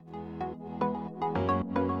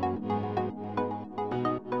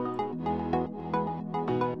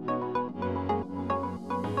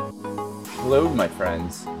Hello, my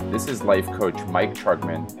friends. This is life coach Mike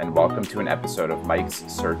Trugman, and welcome to an episode of Mike's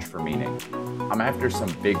Search for Meaning. I'm after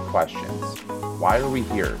some big questions. Why are we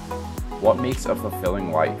here? What makes a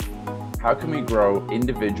fulfilling life? How can we grow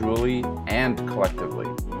individually and collectively?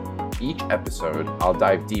 Each episode, I'll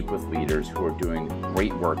dive deep with leaders who are doing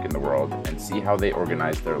great work in the world and see how they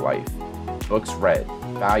organize their life. Books read,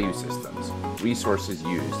 value systems, resources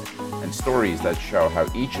used, and stories that show how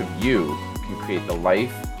each of you can create the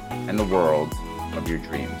life and the world of your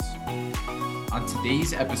dreams. On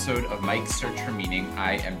today's episode of Mike's Search for Meaning,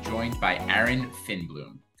 I am joined by Aaron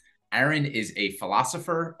Finbloom. Aaron is a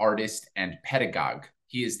philosopher, artist, and pedagogue.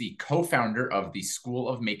 He is the co-founder of the School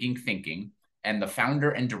of Making Thinking and the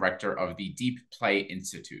founder and director of the Deep Play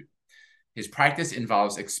Institute. His practice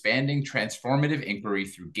involves expanding transformative inquiry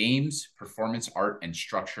through games, performance art, and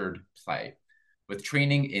structured play. With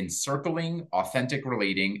training in circling, authentic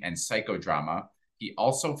relating, and psychodrama, he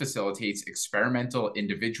also facilitates experimental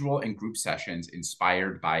individual and group sessions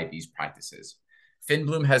inspired by these practices.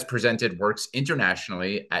 Finbloom has presented works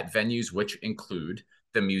internationally at venues which include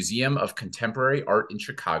the Museum of Contemporary Art in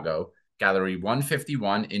Chicago, Gallery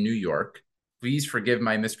 151 in New York. Please forgive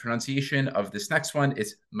my mispronunciation of this next one.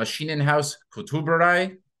 It's Maschinenhaus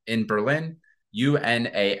Kulturberei in Berlin,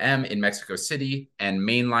 UNAM in Mexico City, and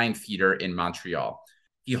Mainline Theater in Montreal.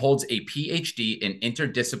 He holds a PhD in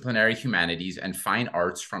interdisciplinary humanities and fine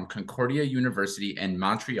arts from Concordia University in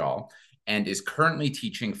Montreal and is currently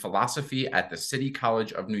teaching philosophy at the City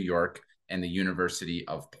College of New York and the University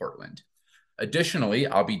of Portland. Additionally,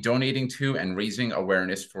 I'll be donating to and raising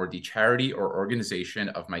awareness for the charity or organization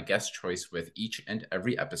of my guest choice with each and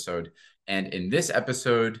every episode. And in this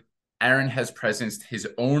episode, Aaron has presenced his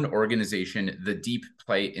own organization, the Deep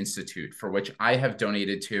Play Institute, for which I have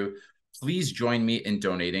donated to. Please join me in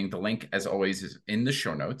donating. The link, as always, is in the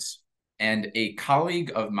show notes. And a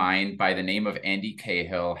colleague of mine by the name of Andy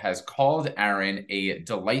Cahill has called Aaron a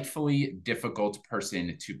delightfully difficult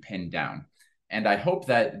person to pin down. And I hope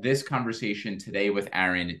that this conversation today with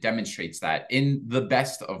Aaron demonstrates that in the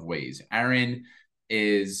best of ways. Aaron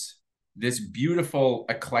is this beautiful,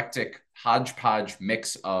 eclectic hodgepodge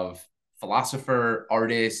mix of philosopher,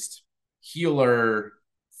 artist, healer,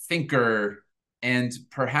 thinker. And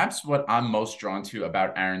perhaps what I'm most drawn to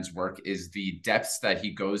about Aaron's work is the depths that he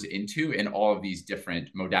goes into in all of these different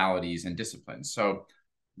modalities and disciplines. So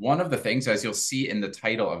one of the things, as you'll see in the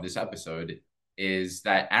title of this episode, is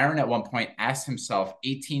that Aaron at one point asked himself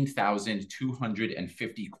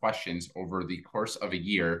 18,250 questions over the course of a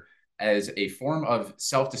year as a form of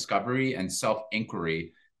self-discovery and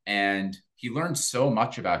self-inquiry. And he learned so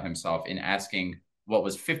much about himself in asking what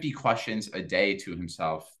was 50 questions a day to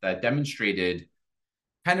himself that demonstrated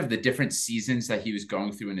kind of the different seasons that he was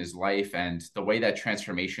going through in his life and the way that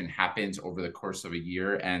transformation happens over the course of a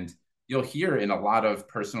year. And you'll hear in a lot of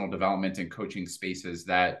personal development and coaching spaces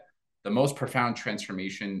that the most profound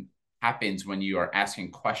transformation happens when you are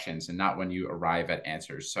asking questions and not when you arrive at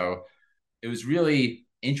answers. So it was really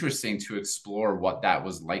interesting to explore what that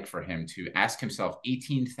was like for him to ask himself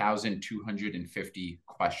 18,250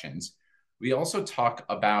 questions. We also talk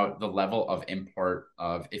about the level of import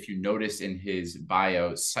of, if you notice in his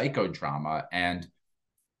bio, psychodrama, and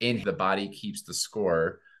in The Body Keeps the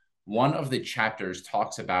Score, one of the chapters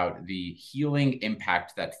talks about the healing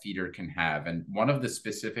impact that theater can have. And one of the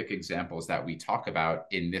specific examples that we talk about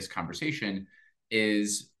in this conversation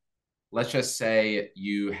is, let's just say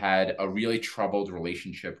you had a really troubled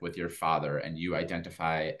relationship with your father and you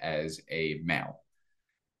identify as a male.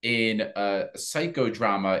 In a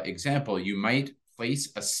psychodrama example, you might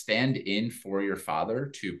place a stand-in for your father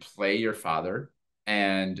to play your father,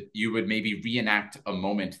 and you would maybe reenact a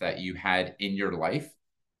moment that you had in your life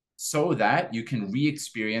so that you can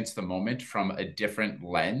re-experience the moment from a different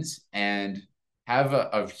lens and have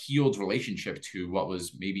a healed relationship to what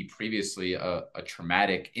was maybe previously a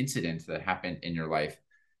traumatic incident that happened in your life.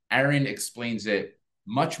 Aaron explains it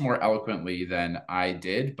much more eloquently than I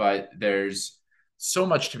did, but there's so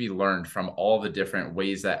much to be learned from all the different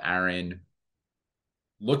ways that Aaron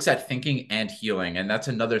looks at thinking and healing. And that's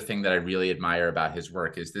another thing that I really admire about his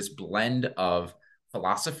work is this blend of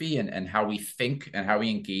philosophy and how we think and how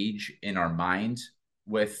we engage in our mind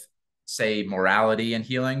with, say, morality and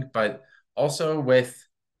healing, but also with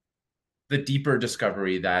the deeper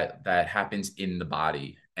discovery that happens in the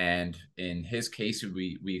body. And in his case,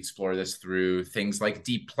 we explore this through things like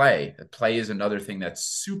deep play. Play is another thing that's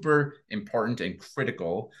super important and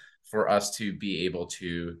critical for us to be able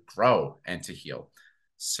to grow and to heal.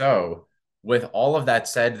 So with all of that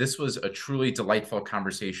said, this was a truly delightful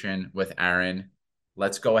conversation with Aaron.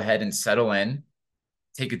 Let's go ahead and settle in,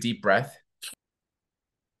 take a deep breath,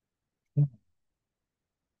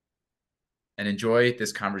 and enjoy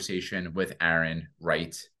this conversation with Aaron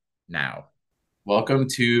right now. Welcome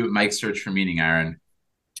to Mike's Search for Meaning, Aaron.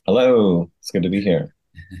 Hello, it's good to be here.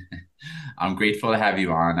 I'm grateful to have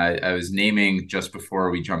you on. I was naming just before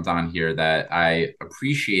we jumped on here that I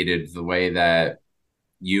appreciated the way that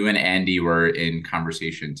you and Andy were in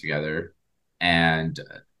conversation together, and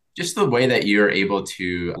just the way that you're able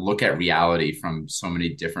to look at reality from so many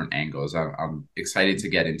different angles. I'm excited to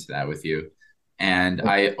get into that with you. And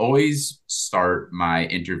I always start my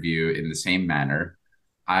interview in the same manner.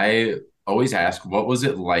 I always ask, what was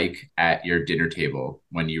it like at your dinner table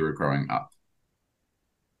when you were growing up?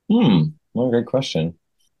 Well, great question.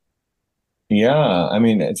 Yeah, I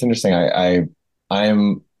mean, it's interesting.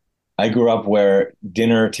 I'm I grew up where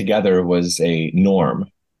dinner together was a norm,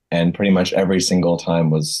 and pretty much every single time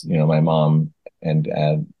was, my mom and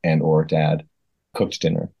or dad cooked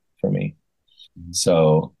dinner for me.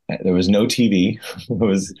 So there was no TV. It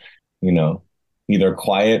was, you know, either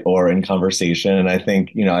quiet or in conversation. And I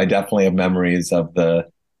think, I definitely have memories of the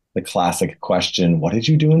classic question, "What did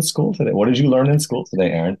you do in school today? What did you learn in school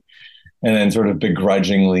today, Aaron?" And then sort of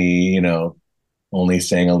begrudgingly, only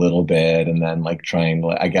saying a little bit, and then like trying to,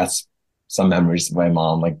 I guess, some memories of my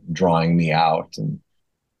mom like drawing me out, and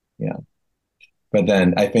yeah. But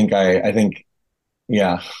then I think,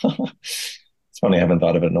 yeah, it's funny. I haven't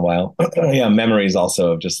thought of it in a while. Yeah, memories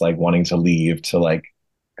also of just like wanting to leave to like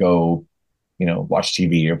go, watch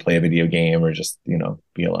TV or play a video game or just,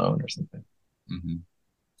 be alone or something. Mm-hmm.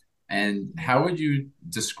 And how would you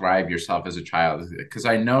describe yourself as a child? Because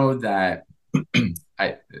I know that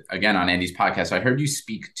I, again, on Andy's podcast, I heard you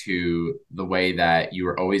speak to the way that you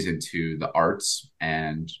were always into the arts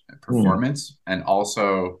and Hmm. performance. And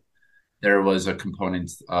also there was a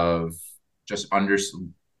component of just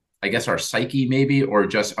I guess our psyche maybe, or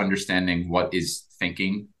just understanding what is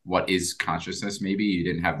thinking, what is consciousness. Maybe you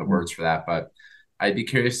didn't have the words for that, but I'd be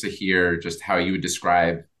curious to hear just how you would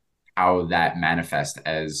describe how that manifests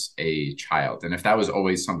as a child, and if that was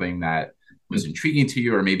always something that was intriguing to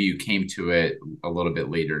you, or maybe you came to it a little bit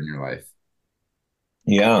later in your life.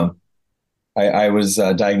 Yeah. I was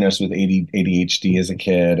diagnosed with ADHD as a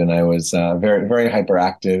kid, and I was very, very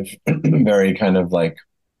hyperactive, very kind of like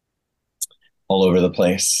all over the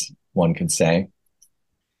place, one could say.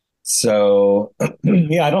 So,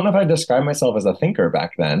 yeah, I don't know if I describe myself as a thinker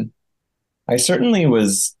back then. I certainly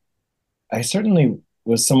was, I certainly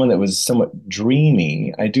was someone that was somewhat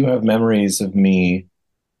dreamy. I do have memories of me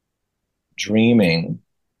dreaming,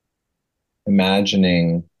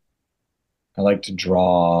 imagining. I like to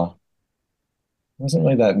draw. I wasn't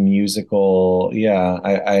really that musical. Yeah,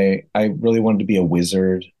 I really wanted to be a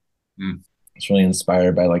wizard. Mm, It's really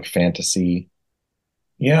inspired by like fantasy.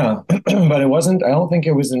 Yeah, but it wasn't. I don't think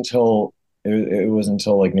it was until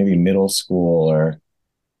like maybe middle school or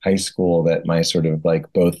high school that my sort of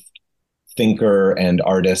like both thinker and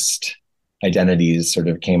artist identities sort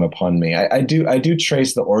of came upon me. I do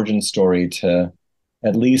trace the origin story to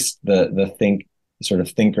at least the think sort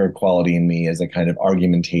of thinker quality in me as a kind of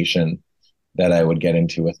argumentation that I would get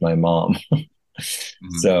into with my mom. mhm.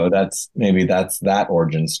 So that's that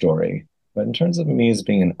origin story. But in terms of me as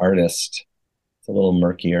being an artist, it's a little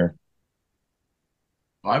murkier.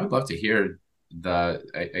 Well, I would love to hear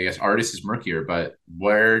I guess artist is murkier, but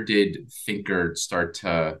where did thinker start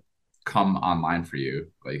to come online for you?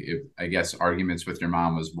 Like, I guess arguments with your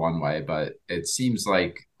mom was one way, but it seems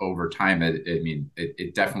like over time,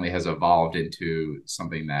 it definitely has evolved into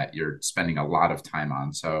something that you're spending a lot of time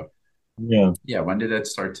on. So, Yeah. yeah, when did it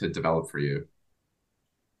start to develop for you?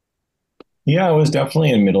 Yeah, I was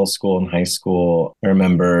definitely in middle school and high school. I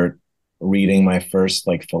remember reading my first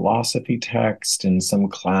like philosophy text in some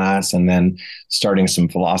class and then starting some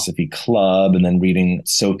philosophy club and then reading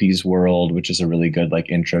Sophie's World, which is a really good like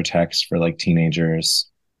intro text for like teenagers.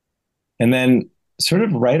 And then sort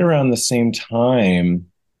of right around the same time,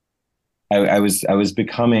 I was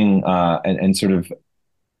becoming and sort of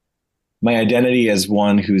my identity as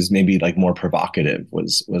one who's maybe like more provocative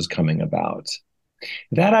was coming about.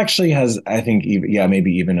 That actually has, I think, even, yeah,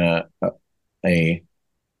 maybe even a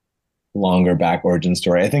longer back origin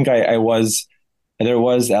story. I think there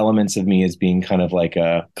was elements of me as being kind of like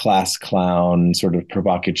a class clown, sort of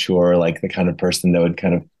provocateur, like the kind of person that would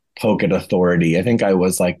kind of poke at authority. I think I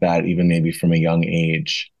was like that even maybe from a young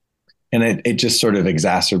age. And it just sort of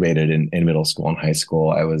exacerbated in middle school and high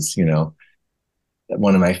school. I was,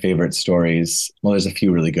 one of my favorite stories. Well, there's a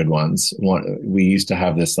few really good ones. We used to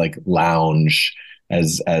have this like lounge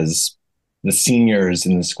as the seniors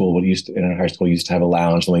in the school in our high school used to have a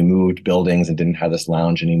lounge, and we moved buildings and didn't have this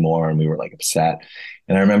lounge anymore, and we were like upset.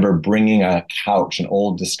 And I remember bringing a couch, an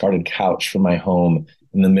old discarded couch from my home,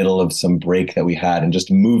 in the middle of some break that we had and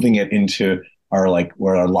just moving it into our like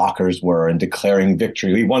where our lockers were and declaring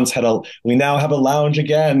victory. We now have a lounge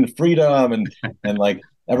again, freedom, and like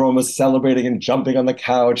everyone was celebrating and jumping on the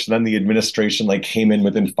couch. And then the administration like came in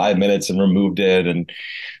within 5 minutes and removed it. And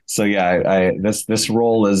so yeah, this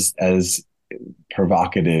role as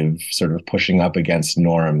provocative, sort of pushing up against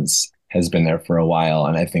norms has been there for a while.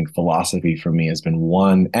 And I think philosophy for me has been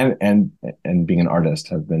one, and being an artist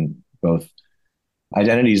have been both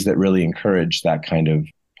identities that really encourage that kind of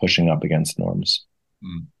pushing up against norms.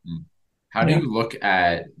 Mm-hmm. How do Yeah. you look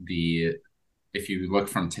at if you look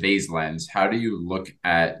from today's lens, how do you look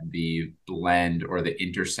at the blend or the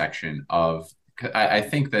intersection of, I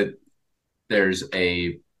think that there's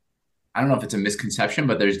I don't know if it's a misconception,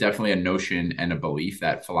 but there's definitely a notion and a belief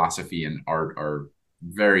that philosophy and art are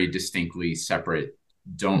very distinctly separate,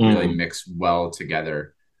 don't really Mm, mix well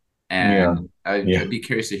together. yeah. And Yeah. I'd be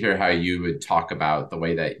curious to hear how you would talk about the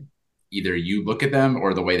way that either you look at them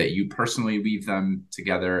or the way that you personally weave them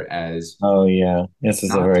together as Oh yeah. This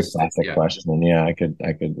is a not very distinct. classic Yeah. question. Yeah,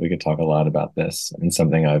 we could talk a lot about this and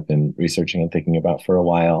something I've been researching and thinking about for a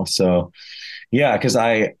while. So yeah, because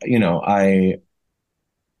I'm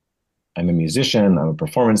a musician, I'm a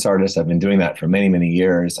performance artist. I've been doing that for many, many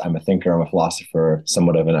years. I'm a thinker, I'm a philosopher,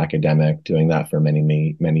 somewhat of an academic, doing that for many,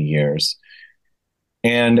 many, many years.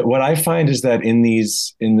 And what I find is that in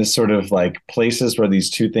this sort of like places where these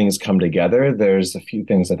two things come together, there's a few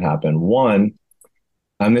things that happen. One,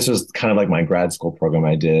 and this was kind of like my grad school program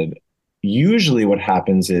I did. Usually what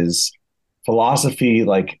happens is philosophy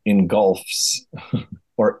like engulfs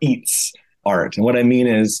or eats art. And what I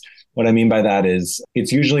mean by that is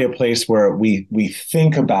it's usually a place where we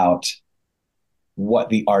think about what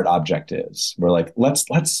the art object is. We're like, let's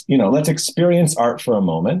experience art for a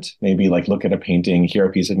moment, maybe like look at a painting, hear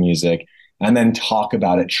a piece of music, and then talk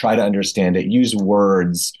about it, try to understand it, use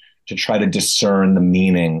words to try to discern the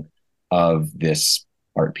meaning of this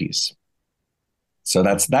art piece. So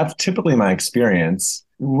that's typically my experience.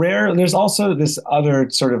 There's also this other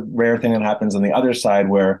sort of rare thing that happens on the other side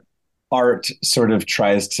where art sort of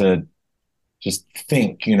tries to just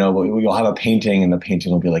think, you'll have a painting and the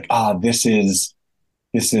painting will be like, this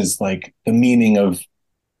is like the meaning of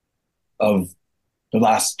the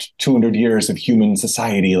last 200 years of human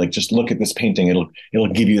society. Like just look at this painting, it'll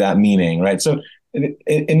give you that meaning, right? So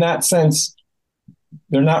in that sense,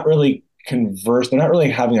 they're not really they're not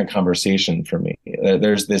really having a conversation for me.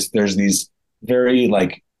 There's these very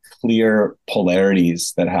like clear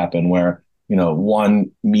polarities that happen where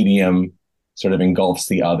one medium sort of engulfs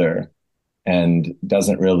the other and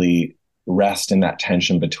doesn't really rest in that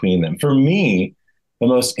tension between them. For me, the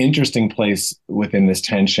most interesting place within this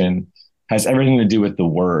tension has everything to do with the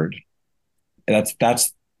word. That's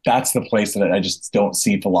the place that I just don't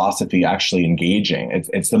see philosophy actually engaging.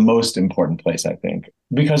 It's the most important place, I think,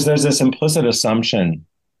 because there's this implicit assumption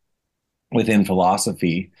within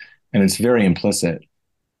philosophy, and it's very implicit,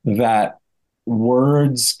 that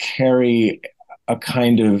words carry a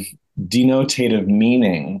kind of denotative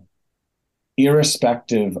meaning,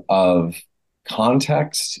 irrespective of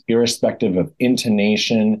context, irrespective of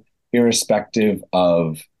intonation, irrespective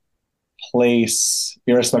of place,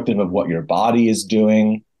 irrespective of what your body is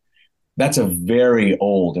doing. That's a very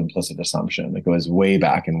old implicit assumption that goes way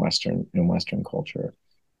back in Western culture.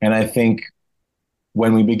 And I think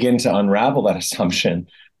when we begin to unravel that assumption,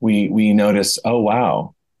 we notice, oh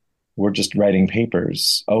wow, we're just writing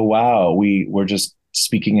papers. Oh wow, we're just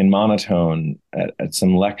speaking in monotone at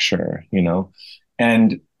some lecture,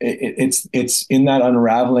 And it's in that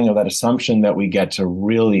unraveling of that assumption that we get to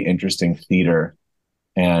really interesting theater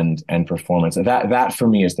and performance. That for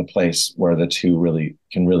me is the place where the two really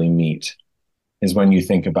can really meet, is when you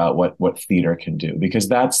think about what theater can do. Because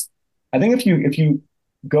that's, I think if you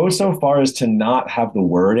go so far as to not have the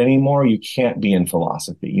word anymore, you can't be in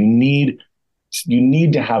philosophy. You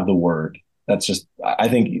need to have the word. That's just, I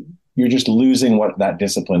think you're just losing what that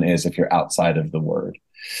discipline is if you're outside of the word.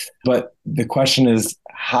 But the question is,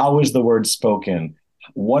 how is the word spoken?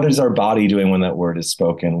 What is our body doing when that word is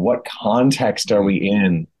spoken? What context are we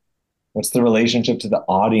in? What's the relationship to the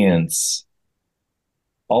audience?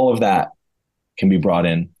 All of that can be brought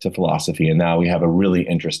in to philosophy. And now we have a really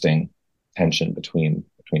interesting tension between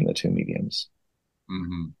the two mediums.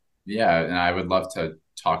 Mm-hmm. Yeah, and I would love to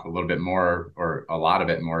talk a little bit more, or a lot of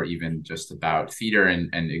it more, even just about theater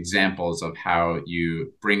and examples of how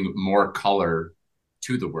you bring more color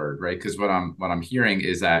to the word, right? Because what I'm hearing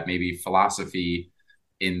is that maybe philosophy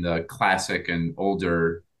in the classic and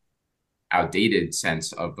older outdated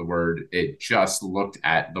sense of the word, it just looked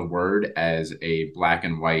at the word as a black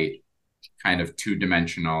and white kind of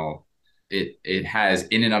two-dimensional it has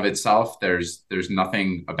in and of itself, there's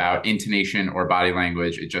nothing about intonation or body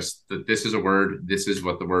language. It just that this is a word, this is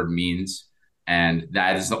what the word means, and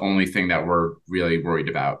that is the only thing that we're really worried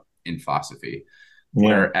about in philosophy. Yeah.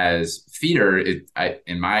 Whereas theater,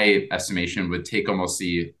 in my estimation, would take almost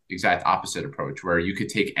the exact opposite approach, where you could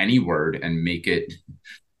take any word and make it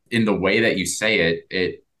in the way that you say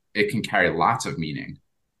it, it can carry lots of meaning,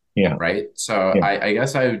 Yeah. right? So Yeah. I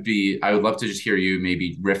guess I would love to just hear you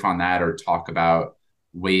maybe riff on that or talk about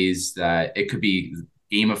ways that it could be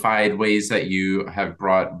gamified, ways that you have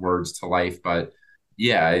brought words to life. But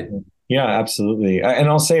yeah, Yeah, absolutely. And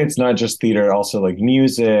I'll say it's not just theater, also like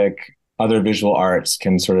music, other visual arts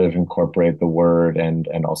can sort of incorporate the word and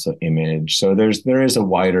also image. So there is a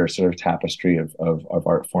wider sort of tapestry of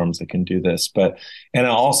art forms that can do this. But and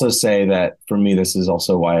I'll also say that for me, this is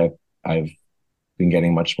also why I've been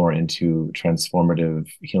getting much more into transformative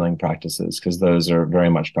healing practices, because those are very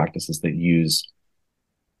much practices that use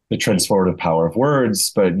the transformative power of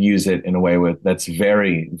words, but use it in a way that's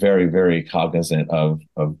very, very, very cognizant of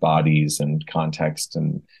bodies and context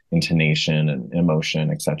and intonation and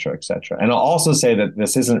emotion, et cetera, et cetera. And I'll also say that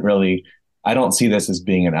this isn't really, I don't see this as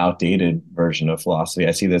being an outdated version of philosophy.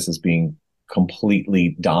 I see this as being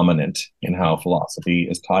completely dominant in how philosophy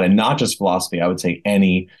is taught, and not just philosophy. I would say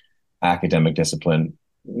any academic discipline.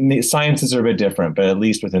 Sciences are a bit different, but at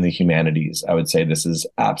least within the humanities, I would say this is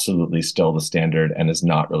absolutely still the standard and is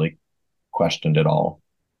not really questioned at all.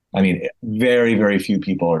 I mean, very, very few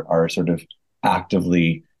people are sort of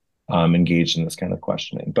actively engaged in this kind of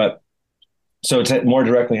questioning. But so to more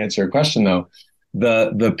directly answer your question, though,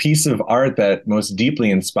 the piece of art that most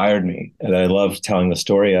deeply inspired me, and I love telling the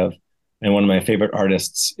story of, and one of my favorite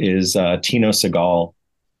artists is Tino Segal,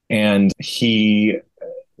 and he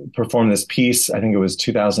performed this piece. I think it was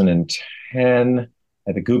 2010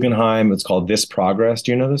 at the Guggenheim. It's called This Progress.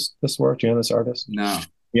 Do you know this work? Do you know this artist? no.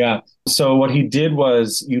 Yeah. So what he did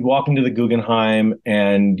was you'd walk into the Guggenheim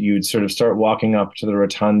and you'd sort of start walking up to the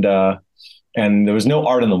rotunda, and there was no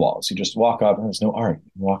art on the walls. You just walk up and there's no art.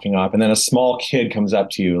 Walking up, and then a small kid comes up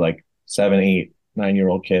to you, like 7, 8,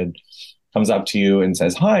 9-year-old kid comes up to you and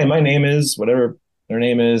says, "Hi, my name is," whatever their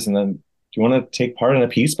name is, and then, "Do you want to take part in a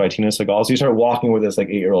piece by Tino Segal?" So you start walking with this like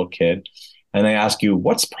 8-year-old kid, and they ask you,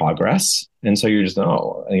 "What's progress?" And so you're just,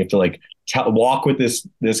 oh, and you have to like walk with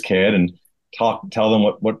this kid and tell them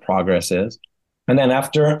what progress is. And then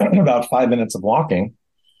after about 5 minutes of walking,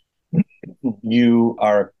 you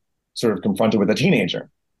are sort of confronted with a teenager.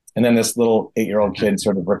 And then this little 8-year-old kid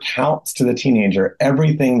sort of recounts to the teenager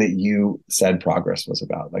everything that you said progress was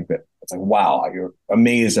about. Like that, it's like, wow, you're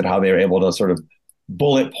amazed at how they were able to sort of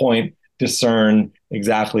bullet point discern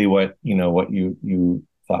exactly what you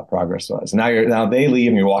thought progress was. Now they leave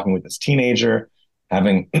and you're walking with this teenager,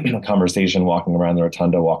 having a conversation, walking around the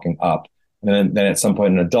rotunda, walking up. And then at some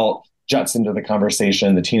point, an adult juts into the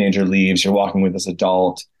conversation. The teenager leaves. You're walking with this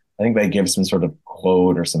adult. I think they give some sort of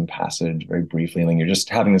quote or some passage very briefly, and then you're just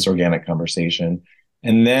having this organic conversation.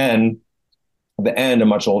 And then at the end, a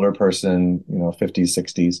much older person, 50s,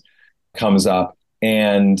 60s, comes up,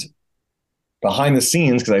 and behind the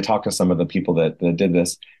scenes, because I talked to some of the people that did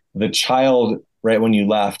this, the child, right when you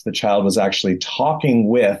left, the child was actually talking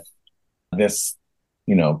with this,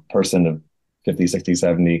 person of 50, 60,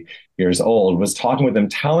 70 years old, was talking with them,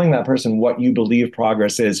 telling that person what you believe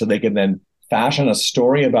progress is, so they can then fashion a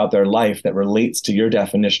story about their life that relates to your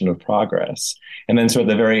definition of progress. And then so at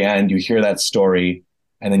the very end, you hear that story,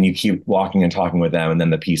 and then you keep walking and talking with them, and then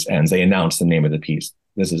the piece ends. They announce the name of the piece.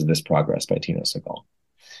 This is This Progress by Tino Segal.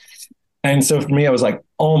 And so for me, I was like,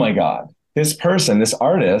 oh my God, this person, this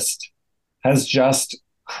artist has just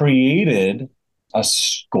created a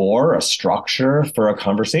score, a structure for a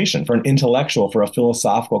conversation, for an intellectual, for a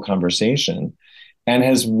philosophical conversation, and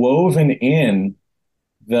has woven in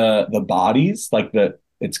the bodies, like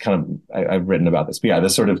it's kind of, I've written about this, but yeah, the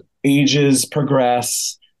sort of ages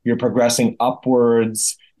progress, you're progressing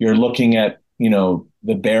upwards, you're looking at,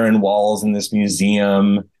 the barren walls in this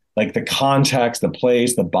museum, like the context, the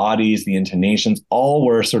place, the bodies, the intonations, all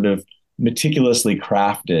were sort of meticulously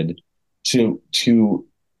crafted to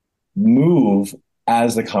move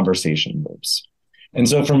as the conversation moves. And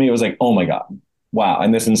so for me, it was like, oh my God, wow.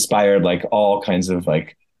 And this inspired like all kinds of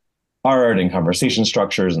like art and conversation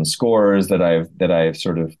structures and scores that I've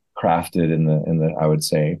sort of crafted in the I would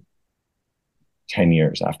say 10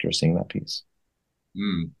 years after seeing that piece.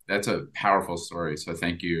 That's a powerful story. So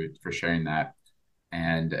thank you for sharing that.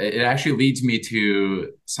 And it actually leads me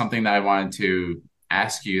to something that I wanted to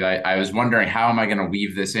ask you. I was wondering, how am I going to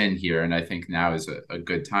weave this in here? And I think now is a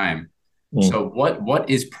good time. Mm. So what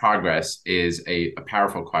is progress is a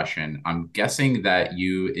powerful question. I'm guessing that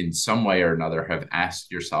you in some way or another have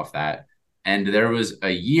asked yourself that. And there was a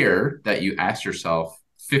year that you asked yourself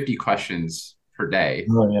 50 questions per day.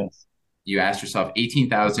 Oh, yes. You asked yourself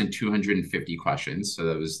 18,250 questions. So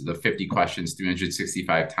that was the 50 questions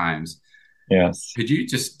 365 times. Yes. Could you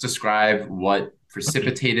just describe what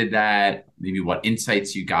precipitated that, maybe what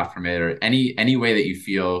insights you got from it, or any way that you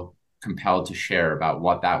feel compelled to share about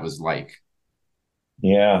what that was like?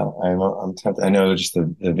 Yeah, I'm tempted. I know just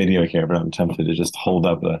the video here, but I'm tempted to just hold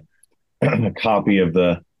up a copy of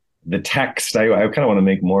the text. I kind of want to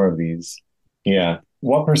make more of these. Yeah.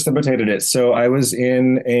 What precipitated it? So I was I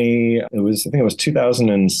think it was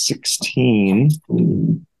 2016.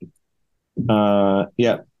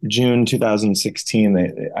 Yeah, June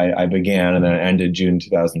 2016. I began and then it ended June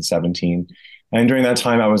 2017. And during that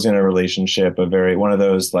time, I was in a relationship, one of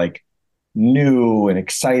those like new and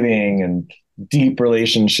exciting and deep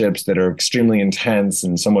relationships that are extremely intense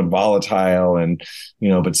and somewhat volatile and,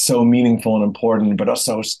 but so meaningful and important, but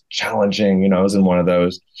also challenging. I was in one of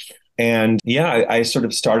those. And yeah, I sort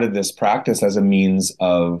of started this practice as a means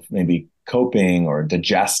of maybe coping or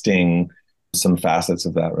digesting some facets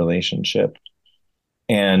of that relationship.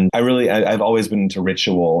 And I've always been into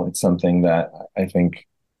ritual. It's something that I think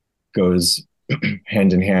goes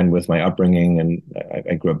hand in hand with my upbringing. And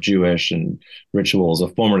I grew up Jewish, and ritual is a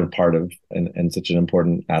formative part of and such an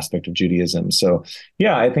important aspect of Judaism. So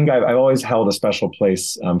yeah, I think I've always held a special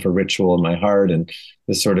place for ritual in my heart, and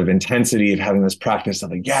this sort of intensity of having this practice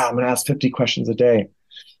of like, yeah, I'm going to ask 50 questions a day.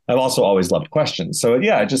 I've also always loved questions. So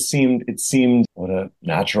yeah, it seemed what a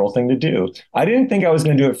natural thing to do. I didn't think I was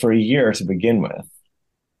going to do it for a year to begin with.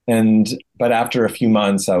 But after a few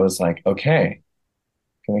months, I was like, okay,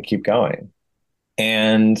 I'm going to keep going.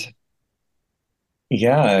 And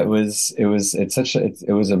yeah, it was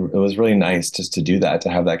really nice just to do that, to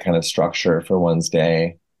have that kind of structure for one's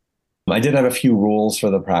day. I did have a few rules for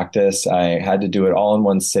the practice. I had to do it all in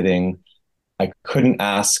one sitting. I couldn't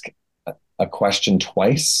ask a question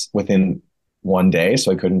twice within one day.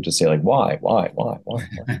 So I couldn't just say like, why?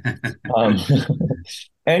 Um,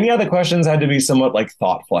 and yeah, the questions had to be somewhat like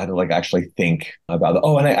thoughtful. I had to like actually think about it.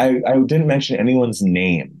 Oh, and I didn't mention anyone's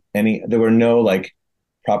name. There were no like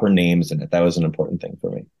proper names in it. That was an important thing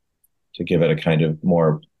for me, to give it a kind of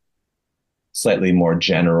slightly more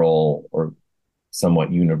general or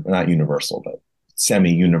somewhat not universal, but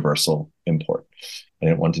semi-universal import. I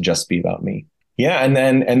didn't want to just be about me. Yeah, and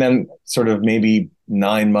then sort of maybe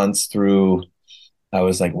 9 months through, I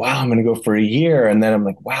was like, wow, I'm going to go for a year. And then I'm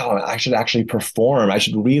like, wow, I should actually perform. I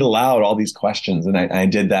should read aloud all these questions. And I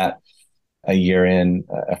did that a year in.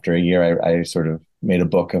 After a year, I sort of made a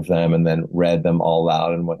book of them and then read them all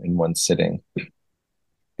out in one sitting.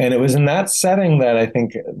 And it was in that setting that I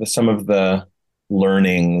think some of the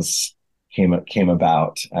learnings came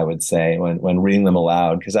about, I would say, when reading them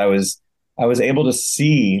aloud, because I was able to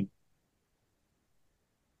see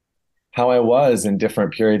how I was in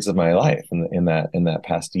different periods of my life in that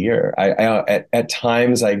past year. At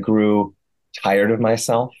times I grew tired of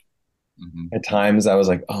myself. Mm-hmm. At times I was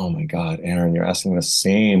like, oh my God, Aaron, you're asking the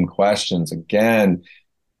same questions again.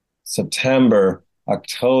 September,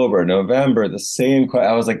 October, November, the same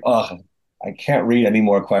question. I was like, oh, I can't read any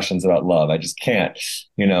more questions about love. I just can't,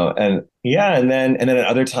 and yeah. And then at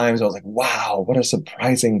other times I was like, wow, what a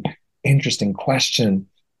surprising, interesting question.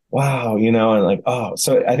 Wow, and like, oh,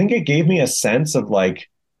 so I think it gave me a sense of like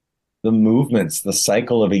the movements, the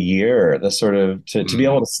cycle of a year, the sort of to be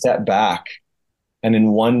able to step back and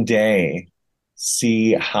in one day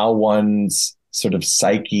see how one's sort of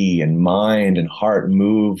psyche and mind and heart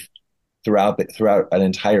move throughout an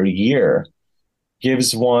entire year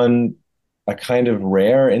gives one a kind of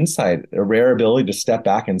rare insight, a rare ability to step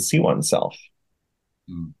back and see oneself.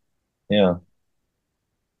 Mm. Yeah.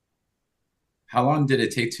 How long did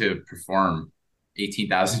it take to perform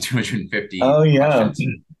 18,250 Oh yeah.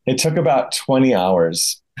 questions? It took about 20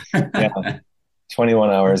 hours. Yeah.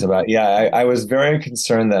 21 hours about. Yeah. I was very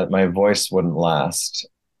concerned that my voice wouldn't last,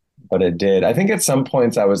 but it did. I think at some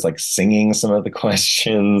points I was like singing some of the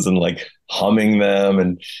questions and like humming them.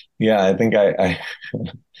 And yeah, I think I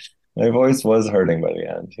my voice was hurting by the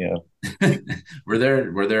end. Yeah. Were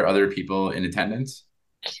there other people in attendance?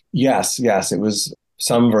 Yes. Yes. It was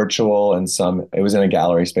some virtual and it was in a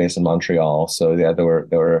gallery space in Montreal. So yeah, there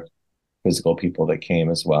were physical people that came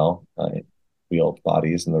as well. Real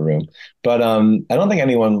bodies in the room, but I don't think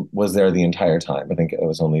anyone was there the entire time. I think it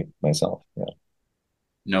was only myself. Yeah.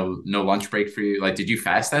 No lunch break for you? Like, did you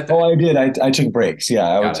fast that day? Oh, I did. I took breaks. Yeah,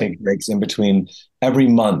 I would Got it. take breaks in between. Every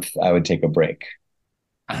month, I would take a break.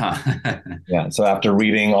 Uh-huh. Yeah. So after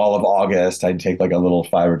reading all of August, I'd take like a little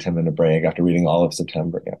 5 or 10 minute break after reading all of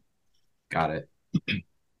September. Yeah. Got it.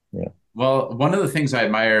 Yeah. Well, one of the things I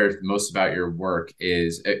admire most about your work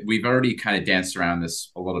is we've already kind of danced around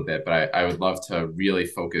this a little bit, but I would love to really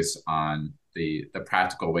focus on the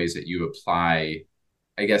practical ways that you apply,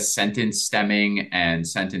 I guess, sentence stemming and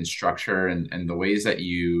sentence structure, and the ways that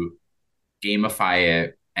you gamify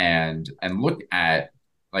it and look at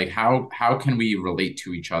like how can we relate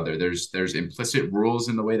to each other. There's implicit rules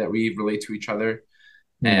in the way that we relate to each other,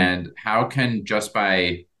 Hmm. and how can just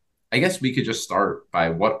by, I guess we could just start by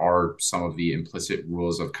what are some of the implicit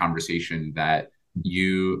rules of conversation that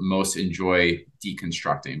you most enjoy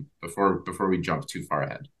deconstructing before we jump too far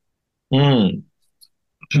ahead. Mm.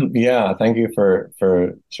 Yeah. Thank you for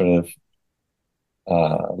sort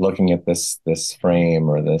of looking at this frame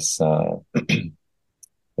or this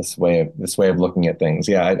way of looking at things.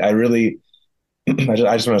 Yeah, I really I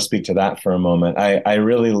just want to speak to that for a moment. I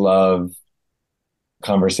really love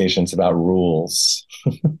conversations about rules.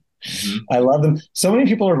 Hmm. I love them. So many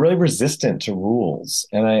people are really resistant to rules,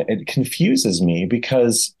 and it confuses me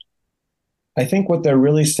because I think what they're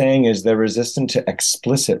really saying is they're resistant to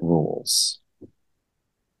explicit rules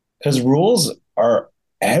because rules are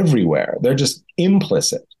everywhere. They're just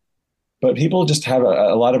implicit, but people just have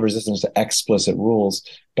a lot of resistance to explicit rules.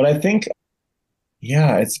 But I think,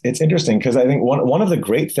 yeah, it's interesting because I think one of the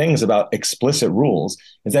great things about explicit rules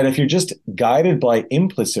is that if you're just guided by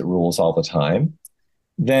implicit rules all the time,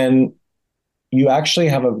 then you actually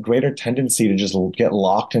have a greater tendency to just get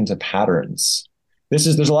locked into patterns. There's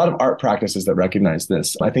a lot of art practices that recognize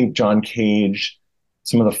this. I think John Cage,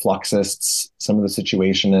 some of the fluxists, some of the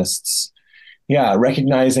situationists, yeah,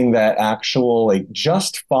 recognizing that actual like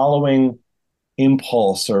just following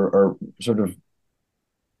impulse or sort of,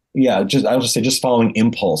 yeah, just I'll just say just following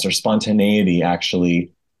impulse or spontaneity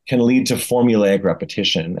actually can lead to formulaic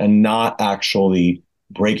repetition and not actually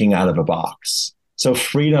breaking out of a box. So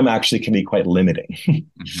freedom actually can be quite limiting.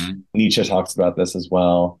 Hmm. Nietzsche talks about this as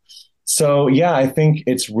well. So yeah, I think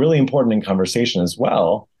it's really important in conversation as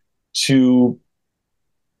well to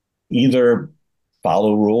either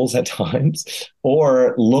follow rules at times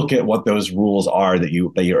or look at what those rules are that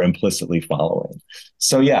you're implicitly following.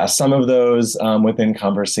 So yeah, some of those within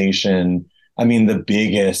conversation, I mean the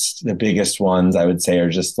biggest ones I would say are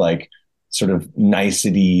just like sort of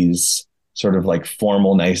niceties, sort of like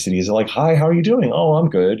formal niceties, like hi, how are you doing? Oh, I'm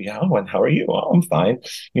good. Yeah. And how are you? Oh, I'm fine.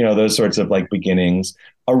 You know, those sorts of like beginnings.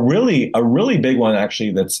 A really big one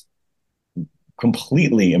actually that's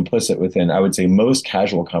completely implicit within, I would say, most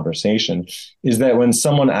casual conversation is that when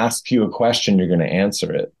someone asks you a question, you're going to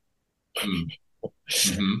answer it.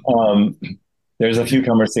 Hmm. Um, there's a few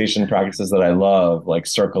conversation practices that I love, like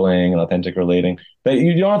circling and authentic relating, but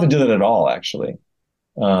you don't have to do that at all, actually.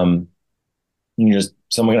 Um, you just,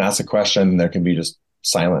 someone can ask a question and there can be just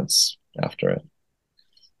silence after it.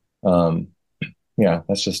 Um, yeah,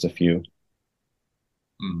 that's just a few.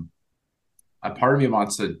 Mm. A part of me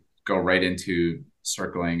wants to go right into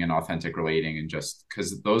circling and authentic relating, and just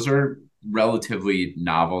because those are relatively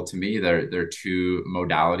novel to me. They're two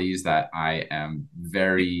modalities that I am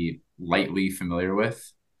very lightly familiar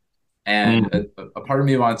with. And Mm, a part of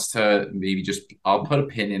me wants to maybe just, I'll put a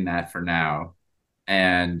pin in that for now.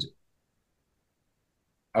 And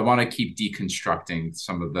I want to keep deconstructing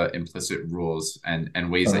some of the implicit rules and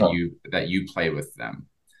ways uh-huh. that you play with them.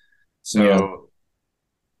 Yeah. So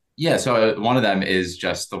yeah, so one of them is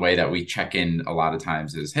just the way that we check in a lot of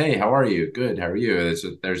times is, hey, how are you? Good, how are you?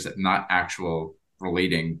 There's not actual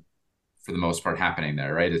relating for the most part happening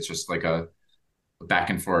there, right? It's just like a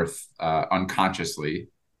back and forth unconsciously,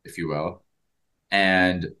 if you will.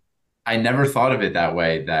 And I never thought of it that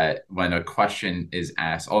way, that when a question is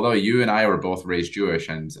asked, although you and I were both raised Jewish,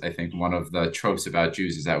 and I think one of the tropes about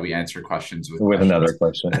Jews is that we answer questions with With another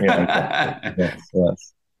questions. question. Yeah, exactly. Yes,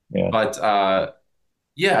 yes. Yeah. But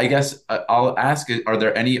yeah, I guess I'll ask, are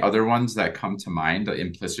there any other ones that come to mind, the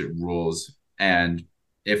implicit rules? And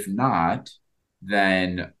if not,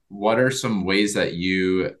 then what are some ways that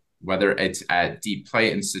you, whether it's at Deep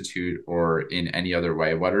Play Institute or in any other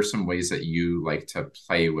way, what are some ways that you like to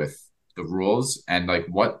play with the rules, and like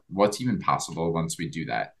what's even possible once we do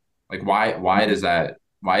that? Like why is that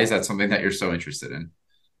something that you're so interested in?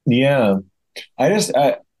 Yeah. I just,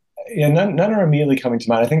 yeah, none are immediately coming to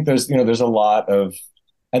mind. I think there's a lot of,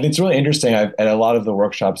 I think it's really interesting. At a lot of the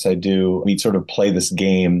workshops I do, we sort of play this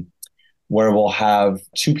game where we'll have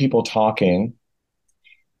two people talking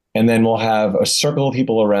and then we'll have a circle of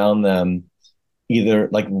people around them, either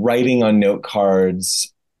like writing on note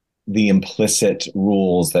cards the implicit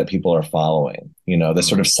rules that people are following, the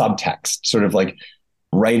sort of Mm, subtext, sort of like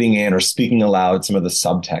writing in or speaking aloud some of the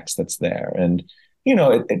subtext that's there. And,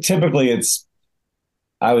 typically it's,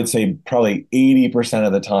 I would say probably 80%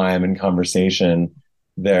 of the time in conversation,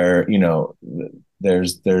 there,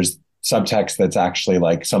 there's subtext that's actually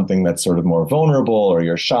like something that's sort of more vulnerable, or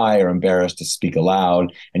you're shy or embarrassed to speak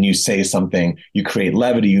aloud, and you say something, you create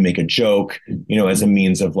levity, you make a joke, as a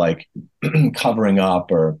means of like covering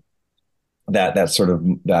up, or that sort of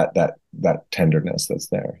that tenderness that's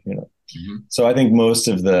there. Mm-hmm. So I think most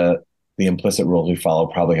of the implicit rules we follow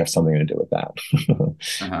probably have something to do with that.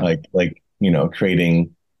 Uh-huh. like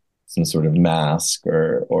creating some sort of mask,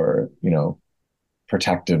 or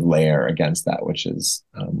protective layer against that which is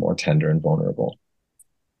more tender and vulnerable.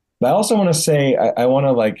 But I also want to say, I want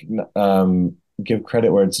to like give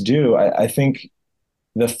credit where it's due. I think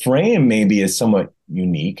the frame maybe is somewhat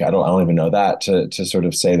unique. I don't even know that, to sort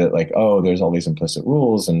of say that like, oh, there's all these implicit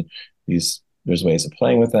rules and there's ways of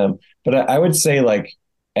playing with them. But I would say like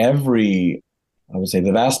I would say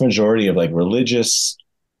the vast majority of like religious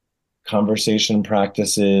conversation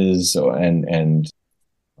practices, and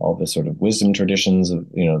all the sort of wisdom traditions of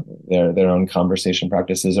their own conversation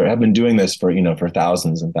practices, or have been doing this for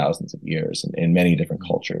thousands and thousands of years in many different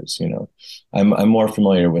cultures. I'm more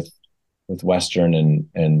familiar with Western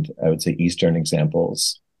and I would say Eastern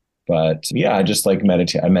examples, but yeah, I just like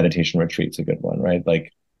a meditation retreat's a good one, right?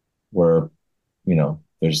 Like where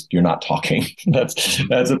you're not talking. Mm-hmm.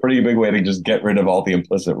 That's a pretty big way to just get rid of all the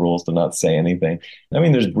implicit rules, to not say anything. I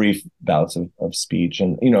mean, there's brief bouts of speech,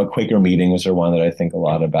 and Quaker meetings are one that I think a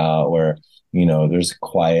lot about, where there's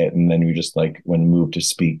quiet, and then you just like, when moved to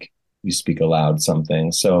speak, you speak aloud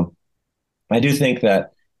something. So I do think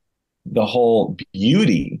that the whole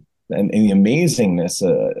beauty and the amazingness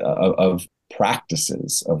of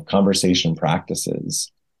practices, of conversation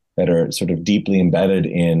practices that are sort of deeply embedded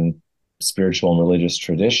in spiritual and religious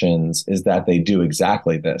traditions, is that they do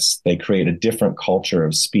exactly this. They create a different culture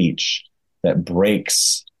of speech that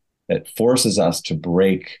forces us to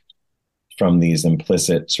break from these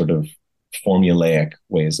implicit sort of formulaic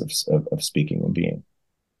ways of speaking and being.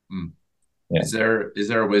 Mm. Yeah. Is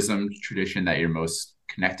there a wisdom tradition that you're most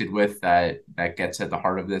connected with, that gets at the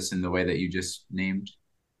heart of this in the way that you just named?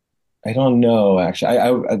 I don't know, actually.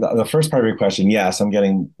 The first part of your question, yes, I'm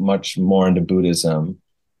getting much more into Buddhism,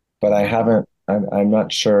 but I haven't. I'm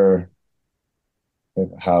not sure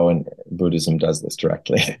how Buddhism does this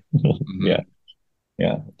directly. Mm-hmm. Yeah,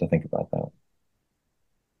 yeah, I have to think about that.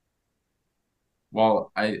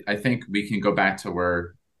 Well, I think we can go back to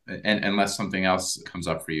where, and unless something else comes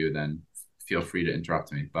up for you, then feel free to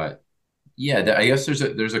interrupt me. But yeah, I guess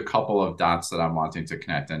there's a couple of dots that I'm wanting to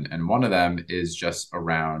connect, and one of them is just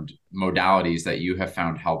around modalities that you have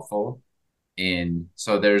found helpful in.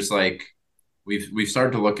 So there's like, we've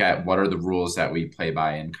started to look at what are the rules that we play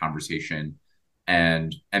by in conversation,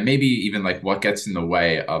 and maybe even like what gets in the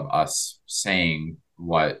way of us saying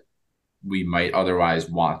what we might otherwise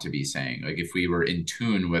want to be saying. Like if we were in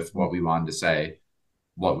tune with what we wanted to say,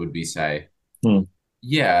 what would we say? Hmm.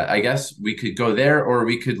 Yeah, I guess we could go there, or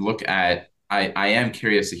we could look at, I am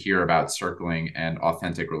curious to hear about circling and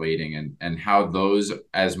authentic relating, and how those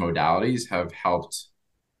as modalities have helped,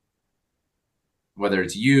 whether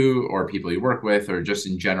it's you or people you work with, or just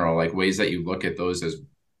in general, like ways that you look at those as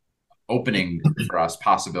opening for us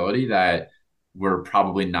possibility that we're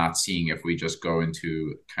probably not seeing if we just go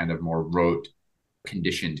into kind of more rote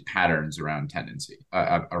conditioned patterns around tendency,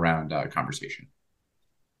 around conversation.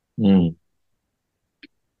 Hmm.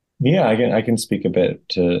 Yeah, I can speak a bit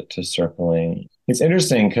to circling. It's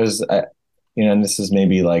interesting because and this is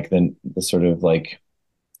maybe like the sort of like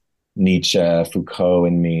Nietzsche, Foucault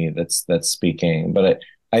in me that's speaking, but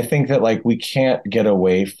I think that like we can't get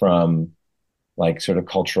away from like sort of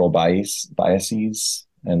cultural biases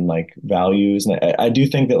and like values, and I do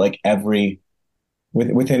think that like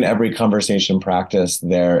within every conversation practice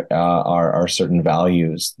there are certain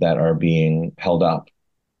values that are being held up,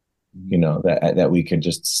 that we could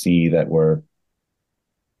just see that we're,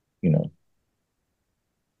 you know,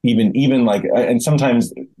 even like, and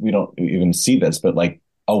sometimes we don't even see this, but like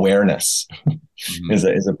awareness Mm-hmm.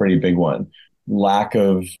 is a pretty big one. Lack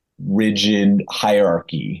of rigid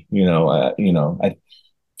hierarchy,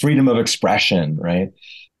 freedom of expression, right?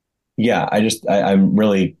 Yeah, I'm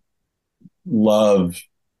really love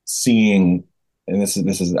seeing, and this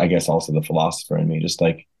is I guess also the philosopher in me, just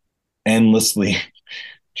like endlessly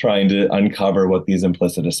trying to uncover what these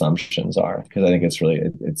implicit assumptions are, because I think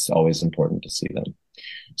it's always important to see them.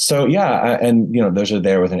 So yeah, and those are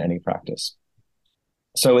there within any practice.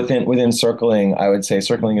 So within circling, I would say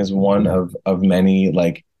circling is one of many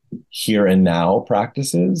like here and now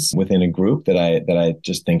practices within a group that I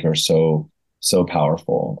just think are so so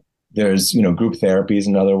powerful. There's, group therapy is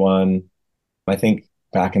another one. I think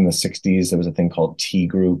back in the 60s, there was a thing called tea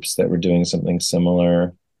groups that were doing something similar.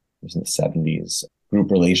 It was in the 70s. Group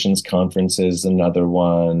relations conferences, another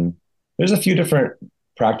one. There's a few different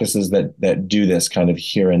practices that do this kind of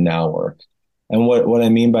here and now work. And what I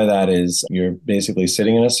mean by that is you're basically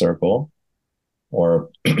sitting in a circle or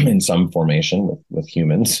in some formation with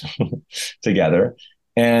humans together.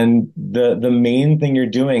 And the main thing you're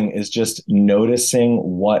doing is just noticing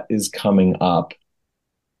what is coming up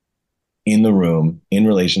in the room in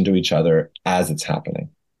relation to each other as it's happening,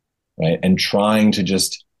 right? And trying to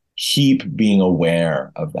just keep being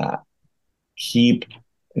aware of that.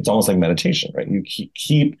 It's almost like meditation, right? You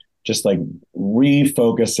keep just like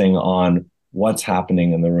refocusing on what's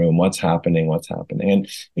happening in the room, what's happening. And,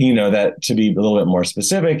 that to be a little bit more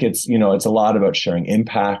specific, it's a lot about sharing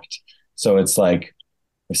impact. So it's like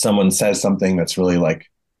if someone says something that's really like,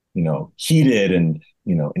 heated and,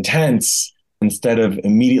 intense, instead of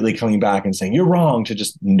immediately coming back and saying, you're wrong, to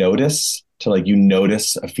just notice, you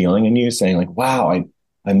notice a feeling in you saying like, wow,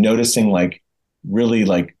 I'm noticing like really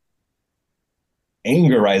like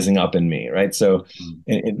anger rising up in me, right? So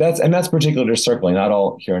that's particular to circling. Not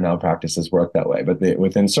all here and now practices work that way, but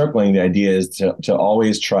within circling, the idea is to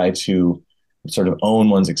always try to sort of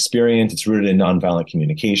own one's experience. It's rooted in nonviolent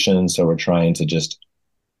communication, so we're trying to just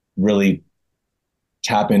really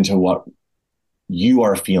tap into what you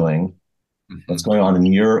are feeling, what's going on in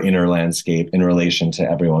your inner landscape in relation to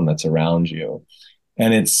everyone that's around you.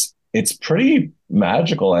 And it's pretty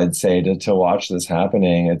magical, I'd say, to watch this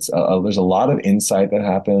happening. There's a lot of insight that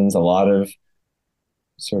happens, a lot of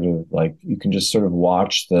sort of like you can just sort of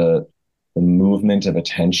watch the movement of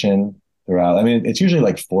attention throughout. I mean, it's usually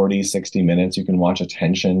like 40, 60 minutes. You can watch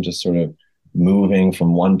attention just sort of moving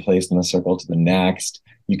from one place in the circle to the next.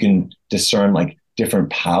 You can discern like different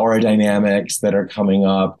power dynamics that are coming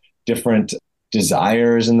up, different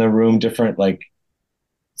desires in the room, different like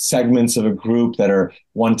segments of a group that are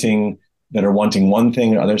wanting one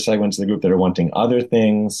thing, and other segments of the group that are wanting other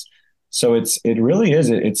things. So it's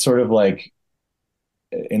sort of like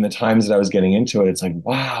in the times that I was getting into it, it's like,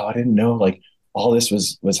 wow, I didn't know like all this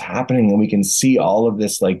was happening, and we can see all of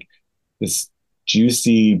this like this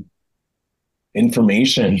juicy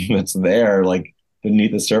information that's there like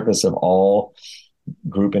beneath the surface of all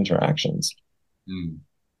group interactions. Mm.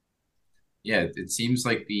 Yeah, it seems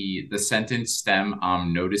like the sentence stem,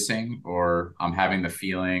 I'm noticing, or I'm having the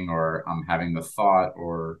feeling, or I'm having the thought,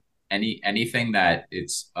 or anything that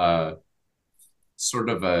it's sort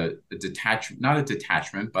of a detachment, not a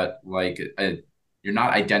detachment, but like you're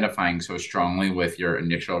not identifying so strongly with your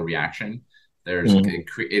initial reaction.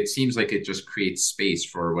 It seems like it just creates space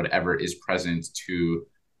for whatever is present to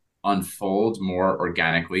unfold more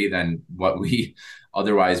organically than what we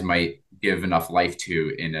otherwise might give enough life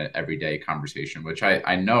to in an everyday conversation, which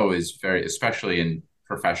I know is very, especially in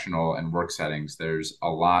professional and work settings, there's a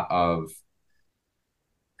lot of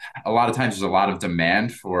times there's a lot of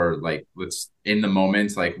demand for like let's in the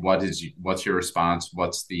moment, like what's your response,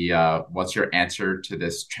 what's your answer to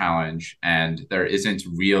this challenge, and there isn't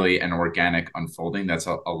really an organic unfolding that's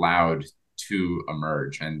allowed to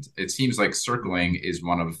emerge. And it seems like circling is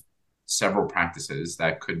one of several practices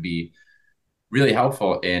that could be really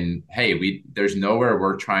helpful in, hey, there's nowhere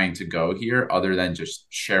we're trying to go here other than just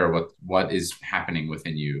share what is happening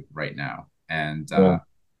within you right now. And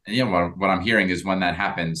what I'm hearing is when that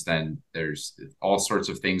happens, then there's all sorts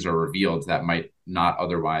of things are revealed that might not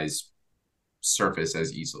otherwise surface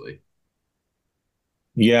as easily.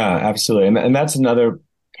 Yeah, absolutely. And that's another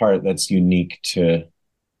part that's unique to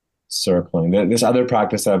circling. This other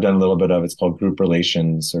practice that I've done a little bit of, it's called group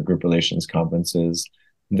relations or group relations conferences.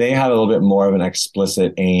 They have a little bit more of an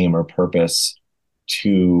explicit aim or purpose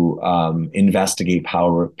to investigate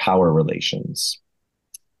power relations.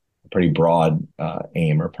 A pretty broad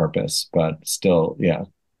aim or purpose, but still, yeah.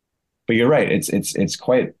 But you're right. It's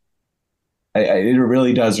quite. It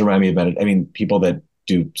really does remind me of I mean, people that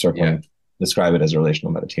do circling describe it as a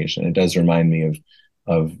relational meditation. It does remind me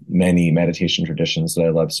of many meditation traditions that I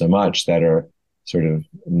love so much that are sort of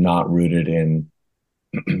not rooted in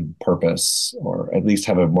purpose, or at least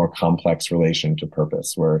have a more complex relation to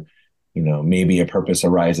purpose, where maybe a purpose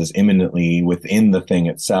arises imminently within the thing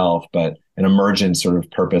itself, but an emergent sort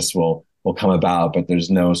of purpose will come about, but there's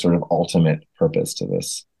no sort of ultimate purpose to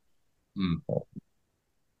this.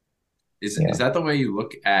 Is that the way you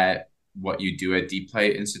look at what you do at Deep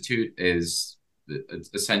Play Institute? Is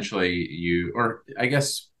essentially you, or I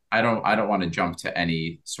guess I don't want to jump to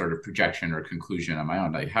any sort of projection or conclusion on my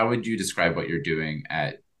own. Like, how would you describe what you're doing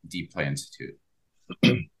at Deep Play Institute?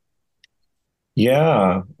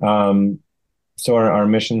 Yeah. So our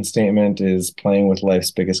mission statement is playing with life's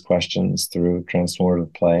biggest questions through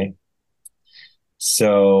transformative play.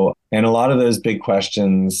 So, and a lot of those big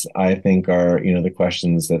questions, I think, are, the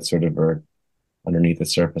questions that sort of are underneath the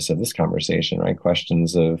surface of this conversation, right?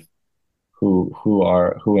 Questions of who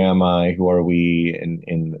am I? Who are we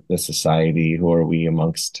in the society? Who are we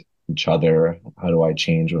amongst each other? How do I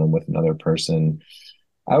change when I'm with another person?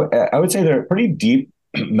 I would say they're pretty deep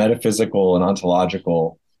metaphysical and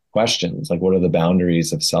ontological questions, like what are the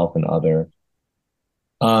boundaries of self and other?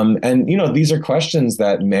 And these are questions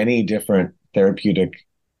that many different therapeutic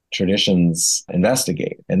traditions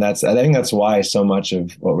investigate. And I think that's why so much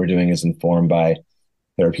of what we're doing is informed by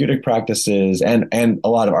therapeutic practices, and a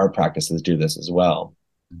lot of art practices do this as well.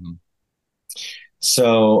 Mm-hmm.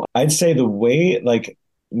 So I'd say the way, like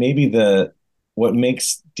maybe what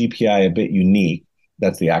makes DPI a bit unique,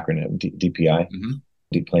 that's the acronym, DPI, mm-hmm.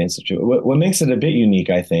 Deep Play Institute. What makes it a bit unique,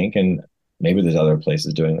 I think, and maybe there's other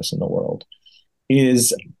places doing this in the world,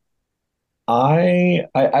 is I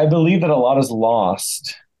believe that a lot is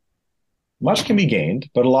lost. Much can be gained,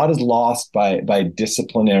 but a lot is lost by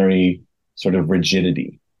disciplinary sort of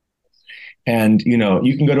rigidity. And,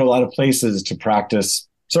 you can go to a lot of places to practice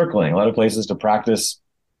circling, a lot of places to practice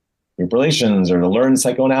group relations, or to learn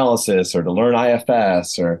psychoanalysis, or to learn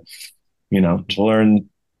IFS, or, to learn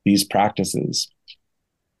these practices.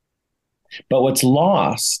 But what's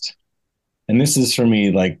lost, and this is for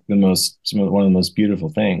me like one of the most beautiful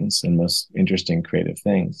things and most interesting creative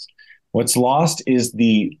things, what's lost is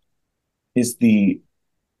the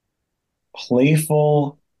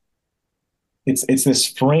playful, it's this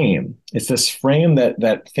frame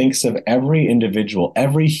that thinks of every individual,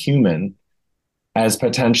 every human, as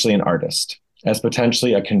potentially an artist, as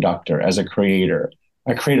potentially a conductor, as a creator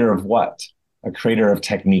of what? A creator of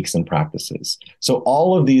techniques and practices. So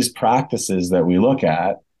all of these practices that we look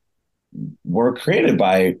at were created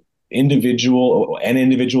by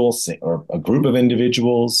individuals or a group of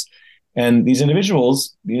individuals. And these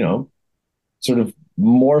individuals, sort of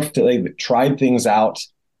morphed, they tried things out.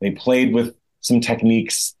 They played with some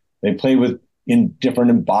techniques. They played with in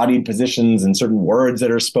different embodied positions and certain words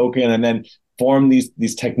that are spoken, and then formed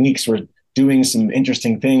these techniques for doing some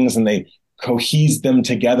interesting things. And they cohesed them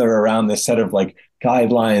together around this set of like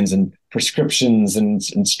guidelines and prescriptions and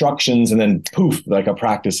instructions. And then poof, like a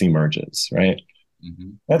practice emerges, right?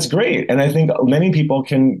 Mm-hmm. That's great. And I think many people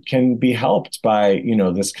can be helped by,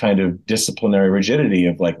 this kind of disciplinary rigidity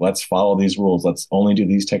of like, let's follow these rules. Let's only do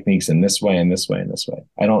these techniques in this way and this way and this way.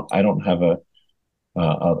 I don't have a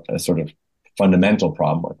sort of fundamental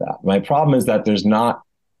problem with that. My problem is that there's not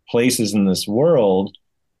places in this world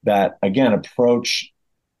that, again, approach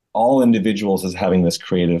all individuals as having this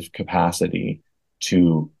creative capacity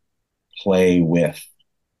to play with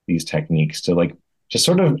these techniques, to like just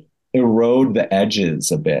sort of erode the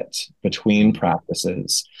edges a bit between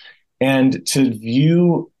practices, and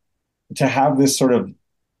to have this sort of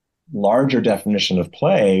larger definition of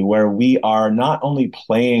play where we are not only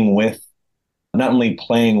playing with a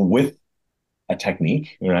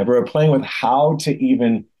technique, right? We're playing with how to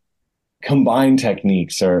even combine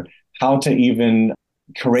techniques, or how to even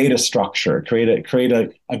create a structure, create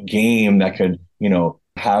a game that could,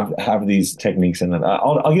 have these techniques in it.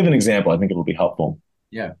 I'll give an example. I think it will be helpful.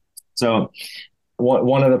 Yeah. So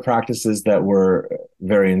one of the practices that we're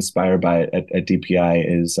very inspired by at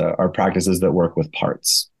DPI is our practices that work with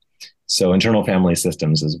parts. So internal family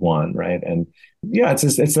systems is one, right? And yeah, it's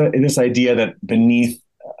this idea that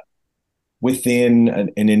within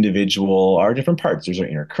an individual are different parts. There's an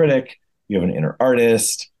inner critic, you have an inner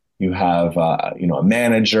artist, you have a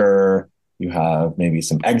manager, you have maybe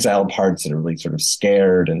some exiled parts that are really sort of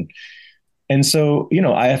scared, and so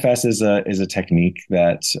IFS is a technique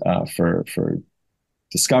that for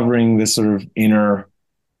discovering this sort of inner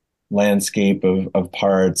landscape of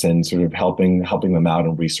parts and sort of helping them out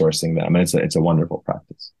and resourcing them, and it's a wonderful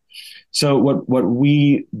practice. So what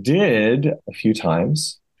we did a few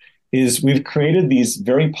times is we've created these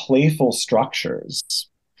very playful structures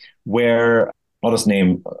where I'll just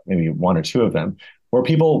name maybe one or two of them, where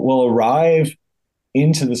people will arrive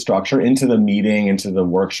into the structure, into the meeting, into the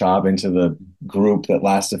workshop, into the group that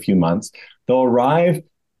lasts a few months. They'll arrive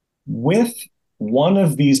with one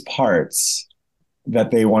of these parts that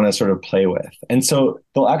they want to sort of play with. And so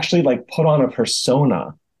they'll actually like put on a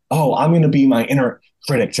persona. Oh, I'm going to be my inner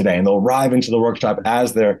critic today. And they'll arrive into the workshop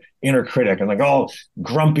as their inner critic and like, oh,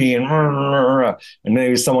 grumpy and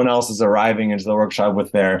maybe someone else is arriving into the workshop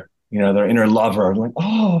with their inner lover. I'm like,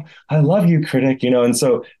 oh, I love you, critic, and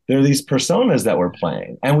so there are these personas that we're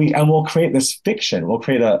playing, and we'll create this fiction. We'll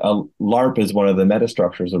create a LARP is one of the meta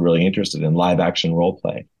structures we're really interested in, live action role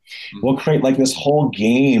play. We'll Mhm. create like this whole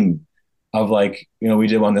game of like, we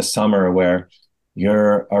did one this summer where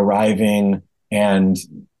you're arriving and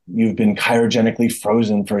you've been cryogenically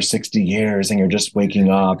frozen for 60 years and you're just waking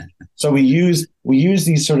up. So we use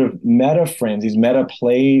these sort of meta frames, these meta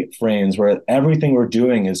play frames where everything we're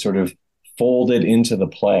doing is sort of folded into the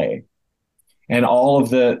play. And all of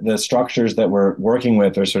the structures that we're working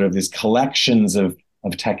with are sort of these collections of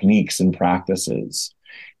techniques and practices.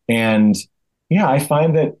 And yeah, I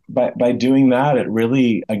find that by doing that, it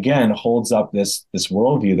really again holds up this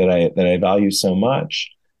worldview that I value so much,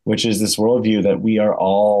 which is this worldview that we are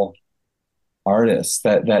all artists,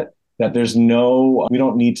 that there's no, we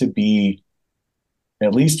don't need to be,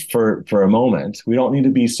 at least for a moment, we don't need to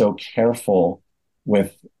be so careful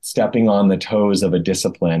with stepping on the toes of a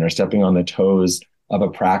discipline or stepping on the toes of a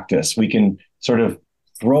practice. We can sort of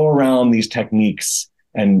throw around these techniques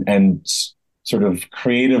and sort of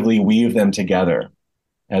creatively weave them together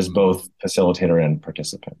as Mhm. both facilitator and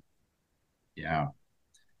participant. Yeah.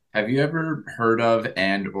 Have you ever heard of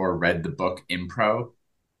and or read the book Impro?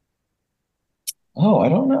 Oh, I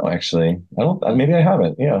don't know actually. I don't. Hmm. Maybe I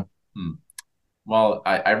haven't. Yeah. Hmm. Well,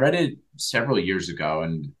 I read it several years ago,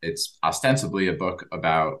 and it's ostensibly a book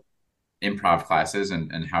about improv classes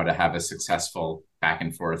and how to have a successful back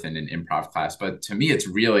and forth in an improv class. But to me, it's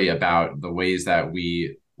really about the ways that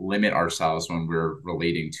we limit ourselves when we're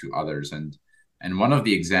relating to others. And one of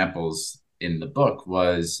the examples in the book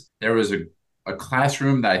was there was a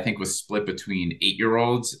classroom that I think was split between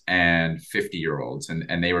 8-year-olds and 50-year-olds,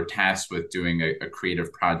 and they were tasked with doing a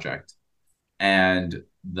creative project. And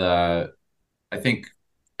the I think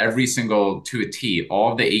every single to a T,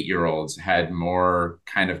 all of the 8-year-olds had more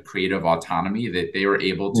kind of creative autonomy that they were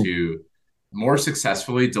able to more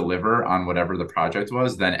successfully deliver on whatever the project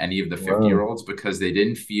was than any of the 50 year Wow. olds because they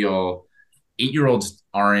didn't feel 8-year olds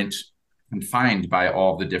aren't confined by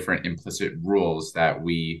all the different implicit rules that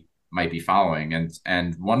we might be following.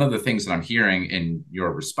 And one of the things that I'm hearing in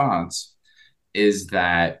your response is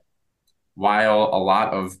that while a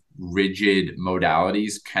lot of rigid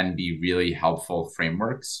modalities can be really helpful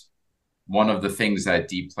frameworks, one of the things that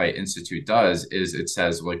Deep Play Institute does is it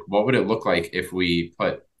says, like, what would it look like if we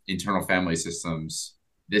put internal family systems,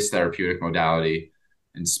 this therapeutic modality,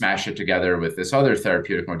 and smash it together with this other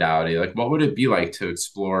therapeutic modality? Like, what would it be like to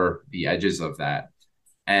explore the edges of that?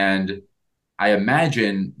 And I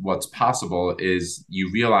imagine what's possible is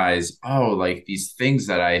you realize, oh, like these things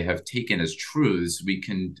that I have taken as truths, we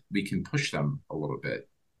can push them a little bit.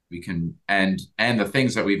 We can and the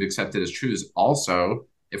things that we've accepted as truths also,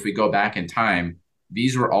 if we go back in time,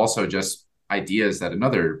 these were also just ideas that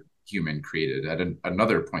another human created at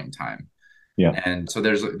another point in time. Yeah. And so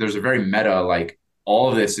there's a very meta, like all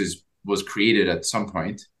of this is was created at some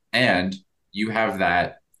point, and you have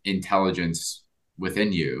that intelligence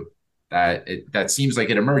within you that seems like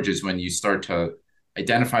it emerges when you start to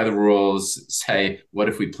identify the rules, say, what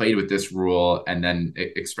if we played with this rule, and then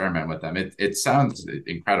experiment with them. It sounds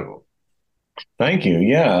incredible. Thank you.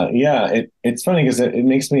 Yeah. Yeah. It's funny because it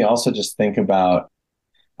makes me also just think about,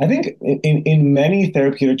 I think in many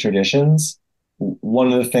therapeutic traditions,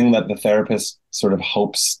 one of the things that the therapist sort of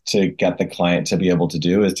hopes to get the client to be able to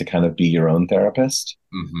do is to kind of be your own therapist.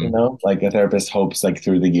 Hmm. Like a therapist hopes like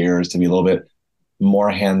through the years to be a little bit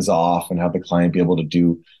more hands off and have the client be able to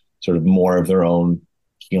do sort of more of their own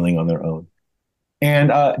healing on their own.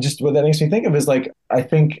 And just what that makes me think of is like, I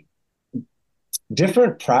think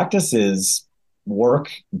different practices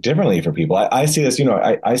work differently for people. I see this,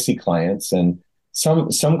 I see clients and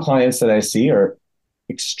some clients that I see are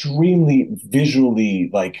extremely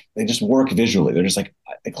visually, like they just work visually. They're just like,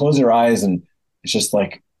 they close their eyes and it's just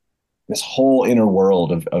like this whole inner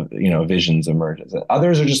world of visions emerges.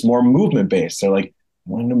 Others are just more movement based. They're like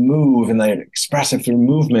wanting to move and they express it through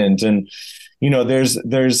movement. And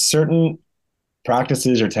there's certain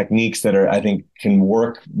practices or techniques that are, I think, can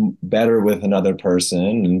work better with another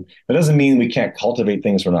person. And that doesn't mean we can't cultivate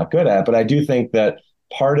things we're not good at, but I do think that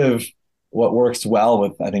part of what works well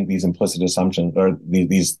with, I think, these implicit assumptions or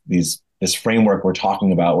this framework we're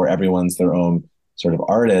talking about where everyone's their own sort of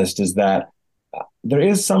artist is that there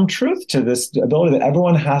is some truth to this ability that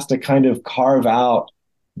everyone has to kind of carve out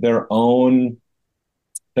their own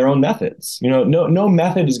their own methods. No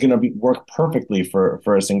method is going to work perfectly for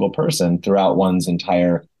a single person throughout one's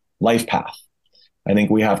entire life path. I think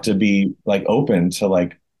we have to be like open to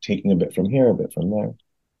like taking a bit from here, a bit from there.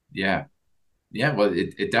 Yeah. Yeah, well,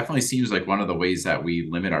 it definitely seems like one of the ways that we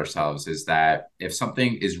limit ourselves is that if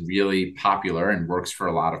something is really popular and works for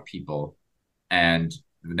a lot of people, and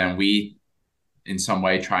then we in some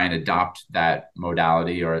way try and adopt that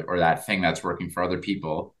modality or that thing that's working for other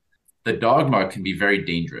people, the dogma can be very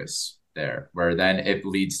dangerous there, where then it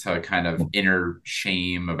leads to kind of inner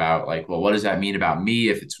shame about like, well, what does that mean about me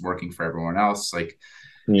if it's working for everyone else? Like,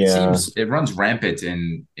 it Yeah. seems it runs rampant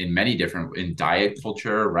in many different in diet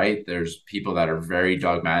culture, right? There's people that are very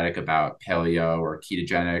dogmatic about paleo or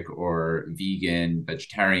ketogenic or vegan,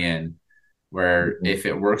 vegetarian, where Mhm. if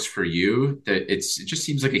it works for you, that it just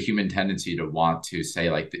seems like a human tendency to want to say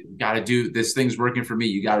like, you got to do this thing's working for me,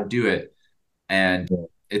 you got to do it, and Yeah.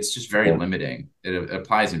 it's just very Yeah. limiting. It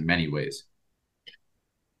applies in many ways.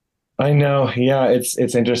 I know. Yeah, it's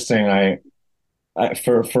interesting.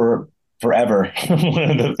 For forever,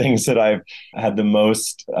 one of the things that I've had the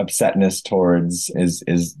most upsetness towards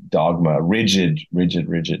is dogma, rigid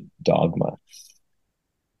dogma.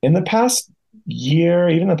 In the past year,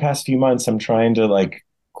 even the past few months, I'm trying to like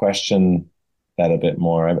question that a bit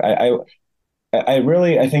more. I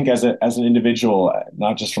really I think as an individual,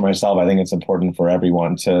 not just for myself, I think it's important for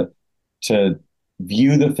everyone to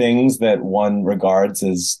view the things that one regards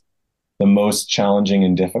as the most challenging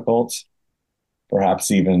and difficult,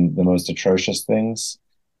 perhaps even the most atrocious things,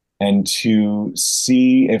 and to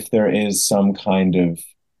see if there is some kind of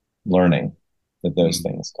learning that those Mm,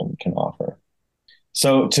 things can offer.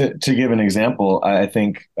 So to give an example, I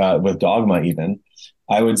think with dogma, even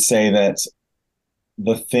I would say that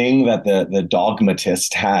the thing that the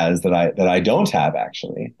dogmatist has that I don't have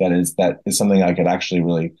actually that is something I could actually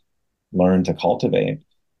really learn to cultivate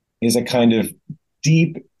is a kind of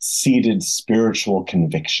deep seated spiritual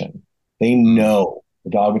conviction. They mm. know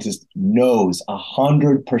the dogmatist knows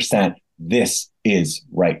 100% this is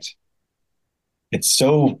right. It's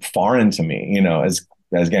so foreign to me, as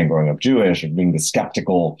again growing up Jewish and being the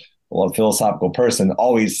skeptical, philosophical person,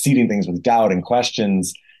 always seeding things with doubt and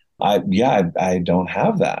questions. I don't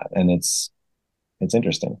have that, and it's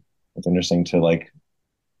interesting. It's interesting to like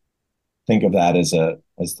think of that as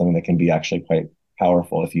something that can be actually quite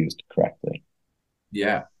powerful if used correctly.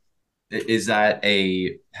 Yeah. Is that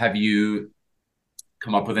a, have you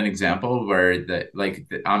come up with an example where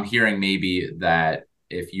I'm hearing maybe that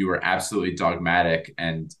if you were absolutely dogmatic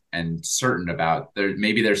and certain about there,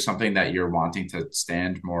 maybe there's something that you're wanting to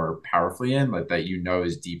stand more powerfully in, like that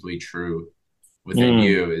is deeply true within Mm,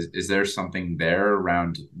 you. Is there something there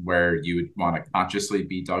around where you would want to consciously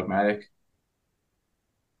be dogmatic?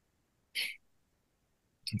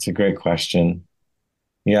 it's a great question.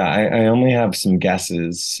 Yeah, I only have some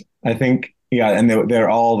guesses. I think, yeah, and they're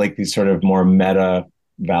all like these sort of more meta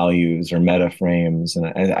values or meta frames. And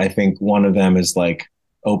I think one of them is like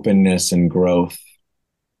openness and growth.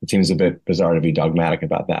 It seems a bit bizarre to be dogmatic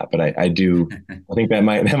about that, but I think that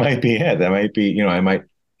might be it. That might be, I might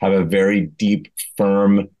have a very deep,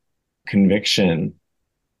 firm conviction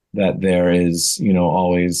that there is,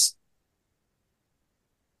 always,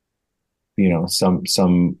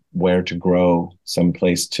 somewhere to grow, some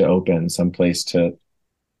place to open, some place to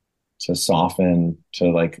soften, to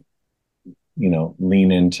like,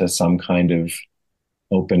 lean into some kind of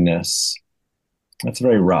openness. That's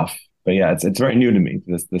very rough, but yeah, it's very new to me,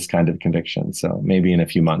 this kind of conviction. So maybe in a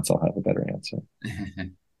few months I'll have a better answer.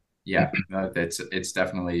 Yeah, no, it's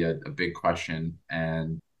definitely a big question,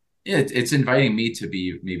 and yeah, it's inviting me to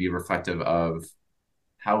be maybe reflective of,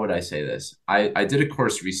 how would I say this? I did a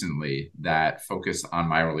course recently that focused on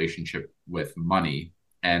my relationship with money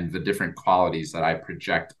and the different qualities that I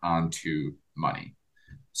project onto money.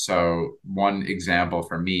 So one example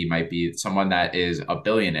for me might be someone that is a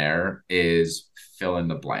billionaire is fill in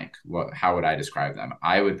the blank. How would I describe them?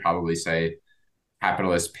 I would probably say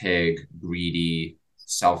capitalist pig, greedy,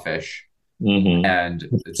 selfish. Mm-hmm. And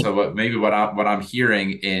so what I'm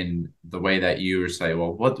hearing in the way that you say,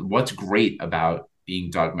 well, what's great about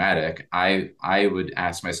being dogmatic? I would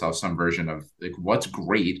ask myself some version of like, what's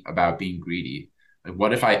great about being greedy? Like,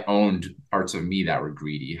 what if I owned parts of me that were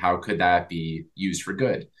greedy? How could that be used for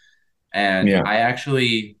good? And Yeah.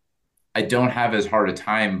 I don't have as hard a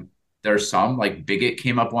time. There's some like bigot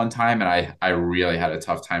came up one time, and I really had a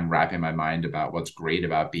tough time wrapping my mind about what's great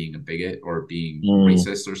about being a bigot or being Mm,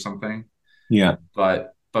 racist or something. yeah.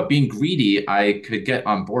 But being greedy, I could get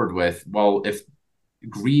on board with. Well, if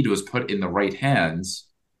greed was put in the right hands,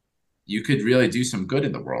 you could really do some good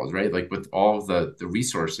in the world, right? Like with all of the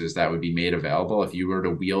resources that would be made available, if you were to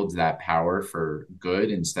wield that power for good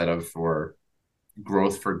instead of for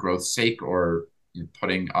growth's sake, or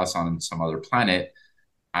putting us on some other planet,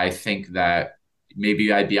 I think that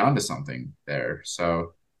maybe I'd be onto something there.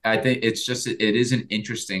 So I think it is an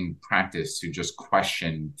interesting practice to just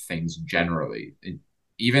question things generally.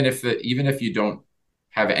 Even if you don't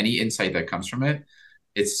have any insight that comes from it,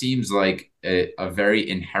 it seems like a very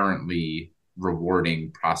inherently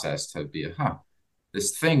rewarding process to be, huh,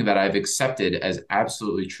 this thing that I've accepted as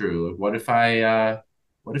absolutely true. Like, what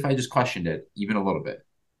if I just questioned it even a little bit?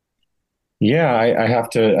 Yeah, I have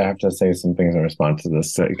to say some things in response to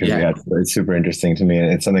this because Yeah. yeah, it's super interesting to me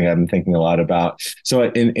and it's something I've been thinking a lot about. So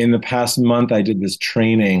in the past month, I did this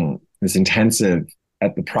training, this intensive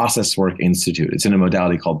at the Process Work Institute. It's in a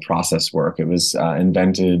modality called process work. It was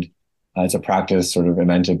invented. It's a practice sort of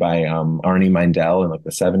invented by Arnie Mindell in like the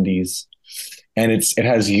 70s. And it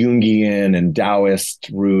has Jungian and Taoist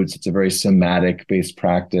roots. It's a very somatic based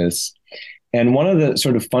practice. And one of the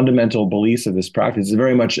sort of fundamental beliefs of this practice is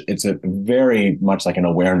it's a very much like an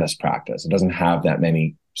awareness practice. It doesn't have that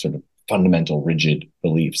many sort of fundamental rigid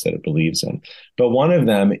beliefs that it believes in. But one of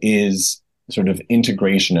them is sort of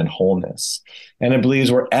integration and wholeness. And it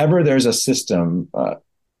believes wherever there's a system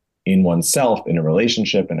in oneself, in a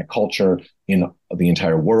relationship, in a culture, in the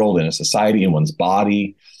entire world, in a society, in one's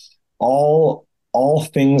body, all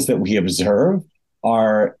things that we observe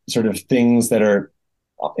are sort of things that are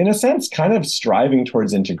in a sense kind of striving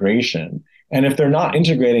towards integration, and if they're not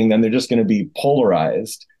integrating then they're just going to be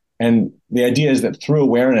polarized, and the idea is that through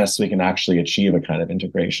awareness we can actually achieve a kind of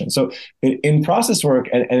integration. So in process work,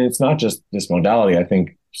 and it's not just this modality, I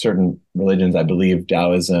think certain religions, I believe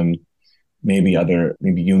Taoism, maybe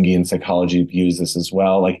Jungian psychology views this as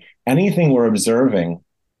well, like anything we're observing,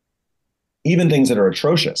 even things that are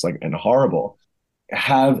atrocious like and horrible,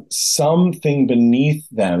 have something beneath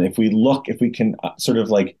them. If we can sort of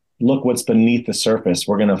like look what's beneath the surface,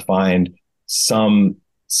 we're going to find some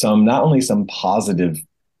not only some positive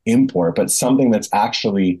import, but something that's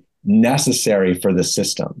actually necessary for the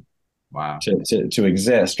system Wow. to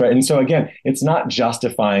exist, right? And so again, it's not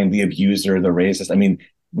justifying the abuser, the racist. I mean,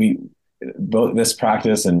 we both this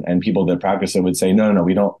practice and people that practice it would say, no,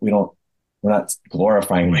 we're not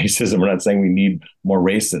glorifying racism. We're not saying we need more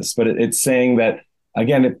racists, but it's saying that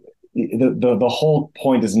again, the whole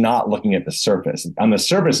point is not looking at the surface. On the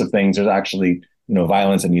surface of things, there's actually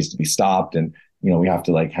violence that needs to be stopped, and we have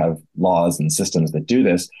to like have laws and systems that do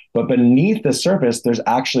this. But beneath the surface, there's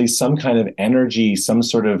actually some kind of energy, some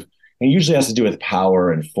sort of, it usually has to do with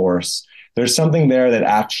power and force. There's something there that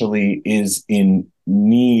actually is in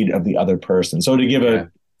need of the other person. So to give Yeah.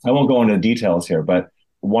 I won't go into details here, but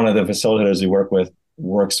one of the facilitators we work with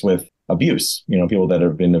works with abuse, people that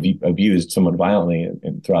have been abused somewhat violently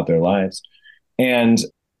throughout their lives. And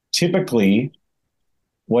typically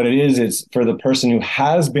what it is for the person who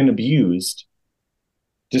has been abused,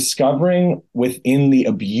 discovering within the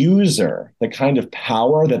abuser the kind of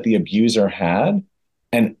power that the abuser had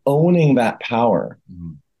and owning that power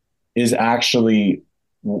is actually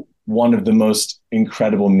one of the most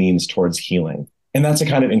incredible means towards healing. And that's a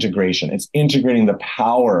kind of integration. It's integrating the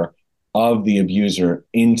power of the abuser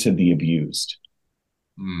into the abused.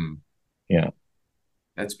 Mm. Yeah.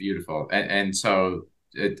 That's beautiful. And so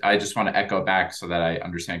I just want to echo back so that I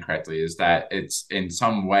understand correctly, is that it's in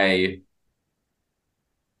some way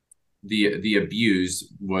the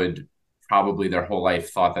abused would probably their whole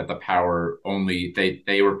life thought that the power only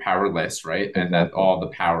they were powerless, right? Exactly. And that all the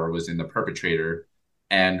power was in the perpetrator.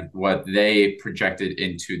 And what they projected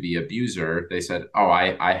into the abuser, they said, "Oh,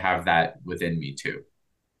 I have that within me too."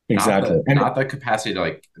 Exactly. Not the capacity to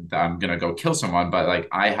like I'm gonna go kill someone, but like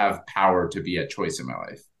I have power to be at choice in my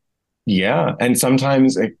life. Yeah. And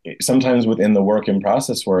sometimes within the work and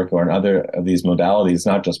process work or in other of these modalities,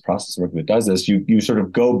 not just process work that does this, you sort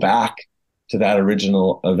of go back to that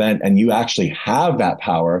original event and you actually have that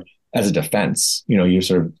power as a defense.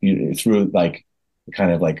 Through like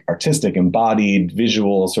kind of like artistic, embodied,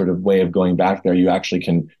 visual sort of way of going back there, you actually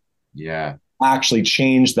can actually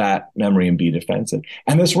change that memory and be defensive.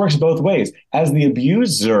 And this works both ways. As the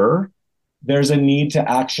abuser, there's a need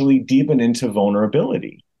to actually deepen into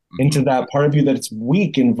vulnerability, into that part of you that's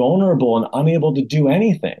weak and vulnerable and unable to do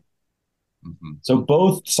anything. So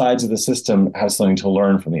both sides of the system have something to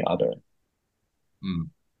learn from the other.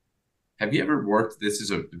 Have you ever worked, this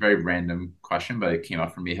is a very random question, but it came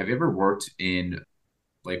up for me. Have you ever worked in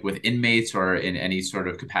like with inmates or in any sort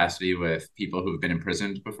of capacity with people who've been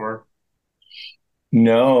imprisoned before?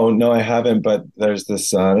 No, I haven't. But there's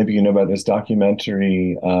this, maybe you know about this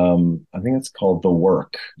documentary. I think it's called The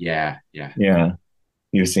Work. Yeah. Yeah.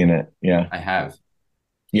 You've seen it. Yeah. I have.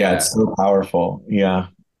 Yeah. It's so powerful. Yeah.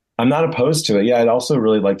 I'm not opposed to it. Yeah. I'd also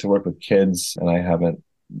really like to work with kids, and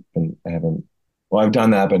well, I've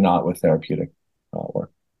done that, but not with therapeutic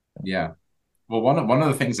work. Yeah. Well, one of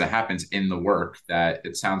the things that happens in the work that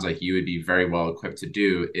it sounds like you would be very well equipped to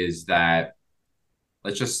do is that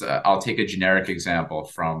let's just I'll take a generic example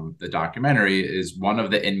from the documentary, is one of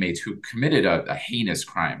the inmates who committed a heinous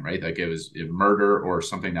crime, right? Like it was a murder or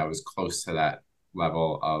something that was close to that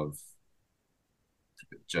level of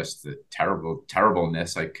just the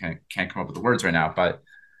terribleness. I can't come up with the words right now, but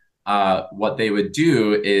what they would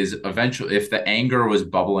do is eventually, if the anger was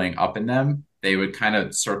bubbling up in them, they would kind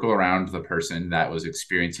of circle around the person that was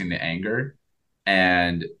experiencing the anger.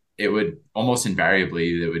 And it would almost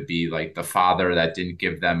invariably, it would be like the father that didn't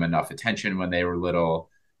give them enough attention when they were little.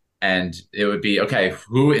 And it would be, okay,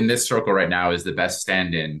 who in this circle right now is the best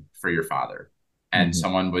stand in for your father? And Mm-hmm.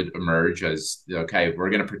 someone would emerge as, okay, we're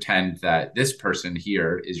going to pretend that this person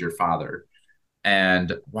here is your father.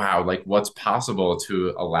 And wow, like what's possible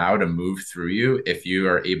to allow to move through you if you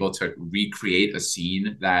are able to recreate a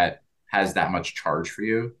scene that has that much charge for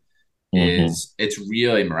you Mm-hmm. is it's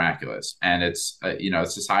really miraculous. And it's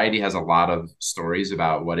society has a lot of stories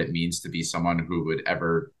about what it means to be someone who would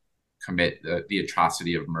ever commit the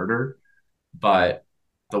atrocity of murder, but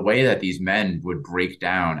the way that these men would break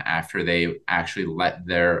down after they actually let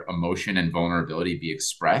their emotion and vulnerability be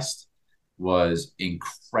expressed was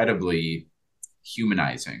incredibly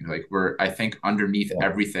humanizing. Like I think underneath Yeah.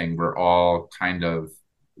 everything, we're all kind of,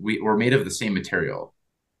 we're made of the same material.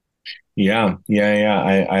 Yeah.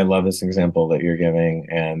 I love this example that you're giving.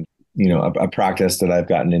 And, a practice that I've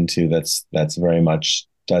gotten into that's very much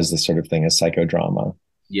does this sort of thing is psychodrama.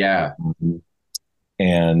 Yeah. Mhm.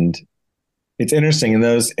 And it's interesting in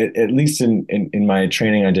those, at least in my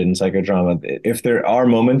training I did in psychodrama, if there are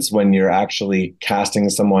moments when you're actually casting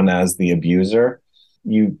someone as the abuser,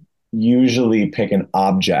 you usually pick an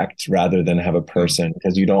object rather than have a Mm. person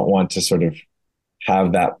because you don't want to sort of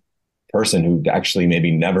have that person who actually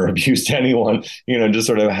maybe never abused anyone, just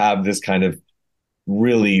sort of have this kind of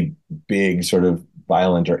really big sort of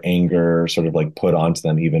violent or anger sort of like put onto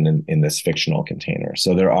them even in this fictional container.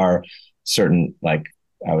 So there are certain, like,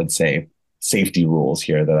 I would say, safety rules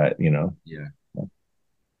here that Yeah.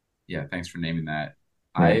 Yeah. Thanks for naming that.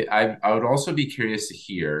 yeah. I would also be curious to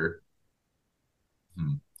hear,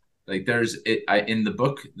 hmm, like there's it I in the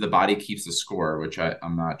book The Body Keeps the Score, which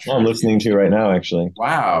I'm not Well, sure I'm if you. listening to right now, actually.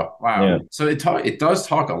 Wow, wow. Yeah. So it does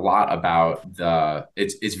talk a lot about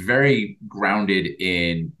it's very grounded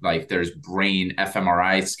in like there's brain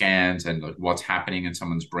fMRI scans and like what's happening in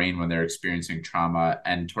someone's brain when they're experiencing trauma.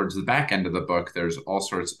 And towards the back end of the book, there's all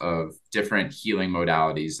sorts of different healing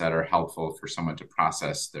modalities that are helpful for someone to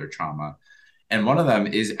process their trauma. And one of them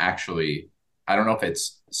is actually, I don't know if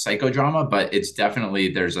it's psychodrama, but it's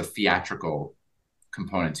definitely there's a theatrical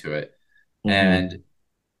component to it. Hmm. And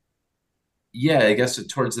yeah, I guess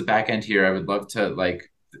towards the back end here, I would love to like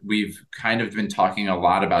we've kind of been talking a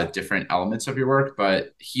lot about different elements of your work,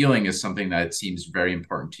 but healing is something that seems very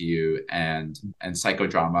important to you and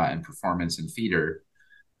psychodrama and performance and theater.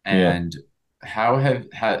 Yeah. And how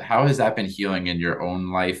has that been healing in your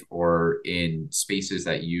own life or in spaces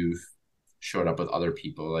that you've showed up with other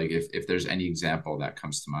people? Like if there's any example that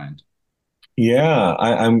comes to mind. Yeah.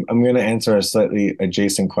 I'm going to answer a slightly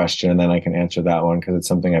adjacent question, and then I can answer that one because it's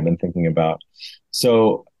something I've been thinking about.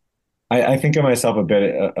 So I think of myself a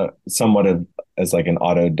bit, somewhat of as like an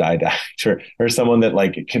autodidact or someone that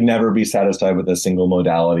like can never be satisfied with a single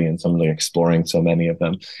modality and someone like exploring so many of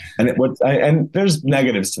them. And there's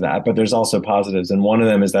negatives to that, but there's also positives. And one of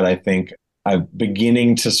them is that I think I'm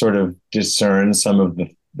beginning to sort of discern some of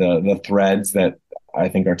the threads that I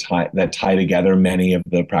think are that tie together many of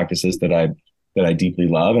the practices that I deeply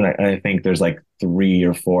love. And I think there's like three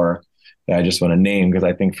or four that I just want to name because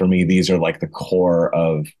I think for me these are like the core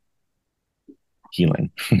of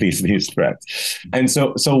healing these threats. And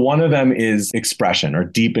so one of them is expression or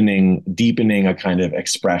deepening a kind of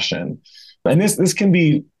expression. And this can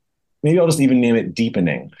be, maybe I'll just even name it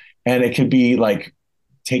deepening. And it could be like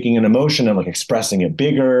taking an emotion and like expressing it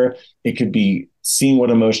bigger. It could be seeing what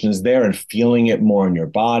emotion is there and feeling it more in your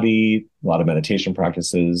body. A lot of meditation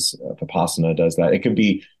practices, Vipassana does that. It could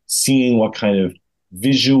be seeing what kind of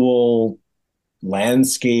visual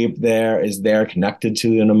landscape there connected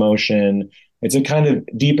to an emotion. It's a kind of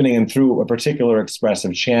deepening, and through a particular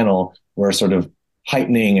expressive channel, we're sort of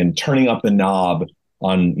heightening and turning up the knob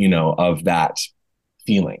on, of that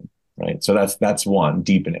feeling. Right. So that's one,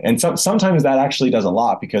 deepening. And sometimes that actually does a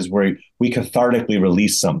lot because we cathartically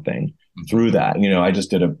release something through that. I just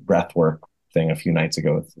did a breath work thing a few nights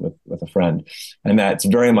ago with a friend. And that's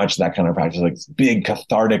very much that kind of practice, like big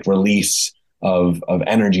cathartic release of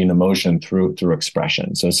energy and emotion through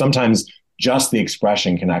expression. So sometimes just the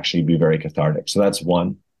expression can actually be very cathartic. So that's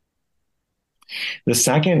one. The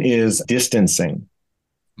second is distancing.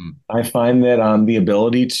 Mm. I find that the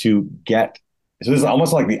ability to get, so this is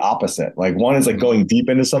almost like the opposite. Like one is like Mhm. going deep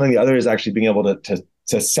into something. The other is actually being able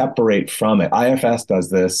to separate from it. IFS does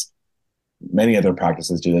this. Many other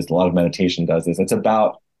practices do this. A lot of meditation does this. It's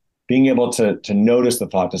about being able to notice the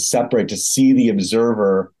thought, to separate, to see the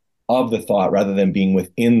observer of the thought rather than being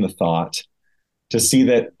within the thought, to see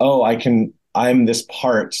that, oh, I'm this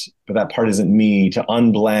part, but that part isn't me, to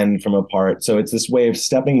unblend from a part. So it's this way of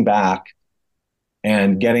stepping back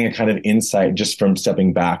and getting a kind of insight just from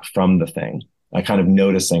stepping back from the thing, a kind of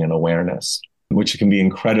noticing and awareness, which can be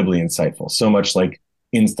incredibly insightful. So much like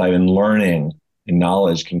insight and learning and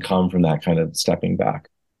knowledge can come from that kind of stepping back.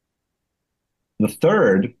 The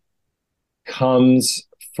third comes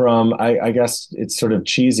from, I guess it's sort of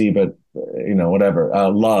cheesy, but whatever.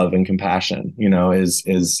 Love and compassion,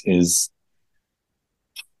 is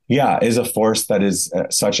a force that is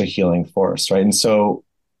such a healing force, right? And so,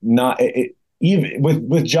 even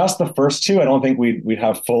with just the first two, I don't think we'd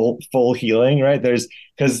have full healing, right?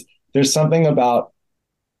 Because there's something about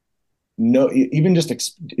no, even just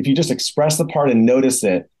if you just express the part and notice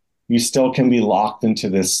it, you still can be locked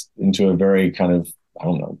into a very kind of, I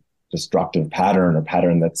don't know, destructive pattern, or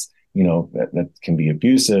pattern that's, that can be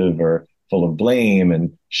abusive or full of blame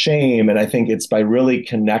and shame. And I think it's by really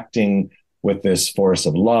connecting with this force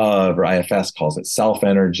of love, or IFS calls it self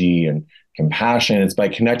energy and compassion. It's by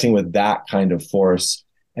connecting with that kind of force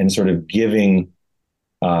and sort of infusing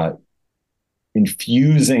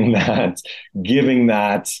that, giving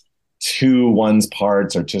that to one's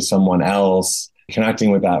parts or to someone else,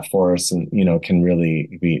 connecting with that force, and can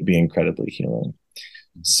really be incredibly healing.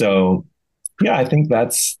 So yeah, I think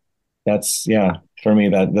that's for me,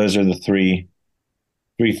 that those are the three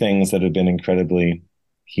things that have been incredibly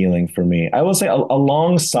healing for me. I will say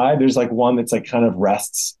alongside, there's like one that's like kind of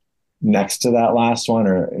rests next to that last one,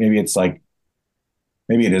 or maybe it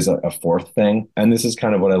is a fourth thing. And this is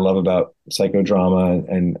kind of what I love about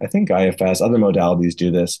psychodrama, and I think IFS, other modalities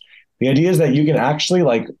do this. The idea is that you can actually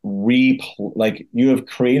you have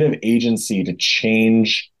creative agency to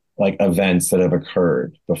change like events that have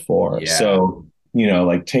occurred before. Yeah. So,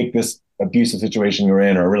 like take this abusive situation you're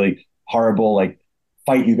in, or a really horrible like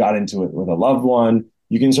fight you got into it with a loved one.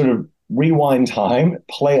 You can sort of rewind time,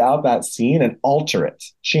 play out that scene and alter it,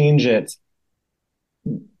 change it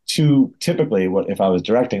to typically what, if I was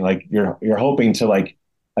directing, like you're hoping to like,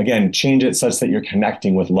 again, change it such that you're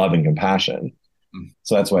connecting with love and compassion.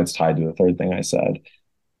 So that's why it's tied to the third thing I said.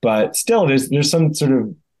 But still, there's some sort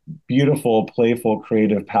of beautiful, playful,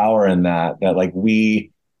 creative power in that like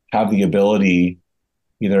we have the ability,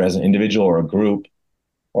 either as an individual or a group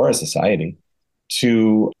or a society,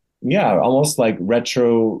 to almost like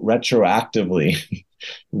retroactively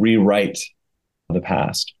rewrite the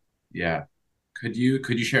past. Yeah. Could you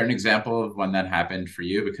share an example of when that happened for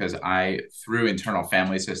you? Because through internal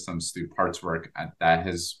family systems, through parts work, that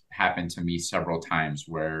has happened to me several times,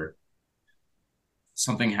 where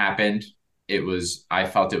something happened. I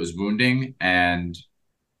felt it was wounding, and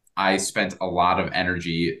I spent a lot of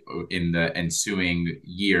energy in the ensuing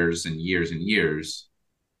years and years and years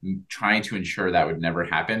trying to ensure that would never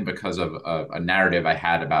happen, because of a narrative I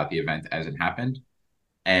had about the event as it happened.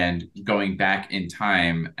 And going back in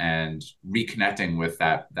time and reconnecting with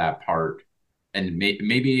that part, and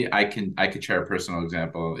maybe I could share a personal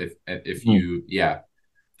example if you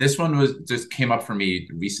this one just came up for me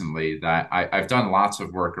recently, that I've done lots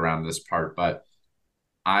of work around this part, but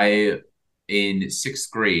in sixth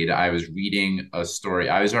grade I was reading a story.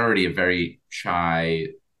 I was already a very shy,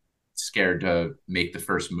 scared to make the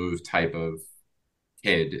first move type of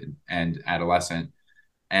kid and adolescent,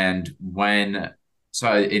 and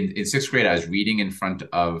in sixth grade, I was reading in front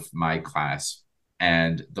of my class,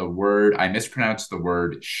 and I mispronounced the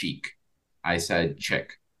word chic. I said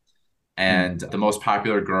chick. And the most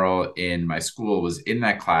popular girl in my school was in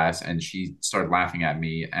that class, and she started laughing at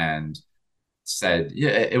me and said, yeah,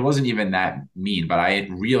 it wasn't even that mean, but I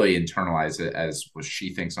really internalized it as, well,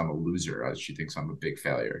 she thinks I'm a loser. She thinks I'm a big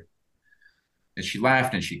failure. And she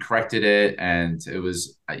laughed and she corrected it. And it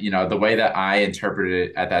was, the way that I interpreted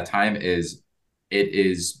it at that time is, it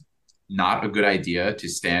is not a good idea to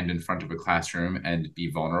stand in front of a classroom and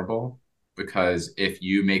be vulnerable, because if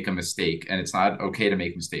you make a mistake, and it's not okay to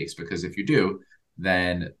make mistakes, because if you do,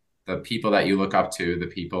 then the people that you look up to, the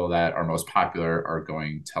people that are most popular, are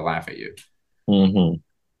going to laugh at you. Mm-hmm.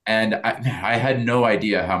 And I had no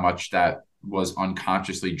idea how much that was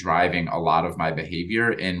unconsciously driving a lot of my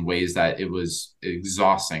behavior in ways that it was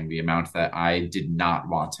exhausting, the amount that I did not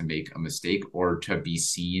want to make a mistake or to be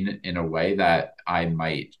seen in a way that I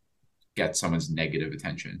might get someone's negative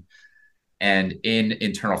attention. And in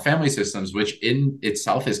internal family systems, which in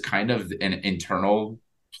itself is kind of an internal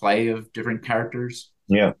play of different characters.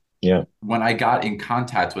 Yeah. Yeah. When I got in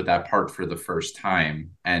contact with that part for the first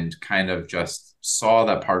time and kind of just saw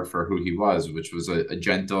that part for who he was, which was a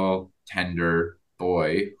gentle, tender,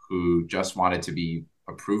 boy who just wanted to be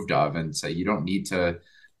approved of and say, you don't need to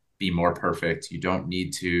be more perfect. You don't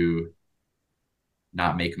need to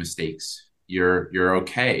not make mistakes. You're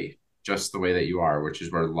okay just the way that you are, which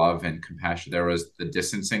is where love and compassion, there was the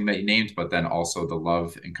distancing that you named, but then also the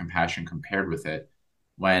love and compassion compared with it.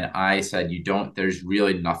 When I said there's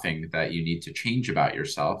really nothing that you need to change about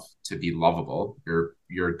yourself to be lovable.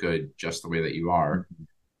 You're good just the way that you are.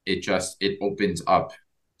 It opens up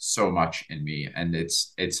so much in me. And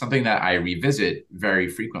it's something that I revisit very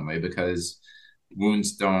frequently because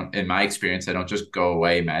wounds don't, in my experience, they don't just go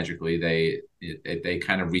away magically. They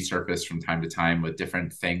kind of resurface from time to time with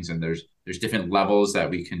different things, and there's different levels that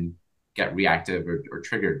we can get reactive or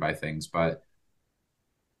triggered by things. But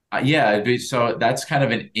yeah, so that's kind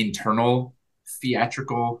of an internal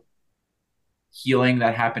theatrical healing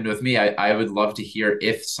that happened with me. I would love to hear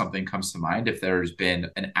if something comes to mind, if there's been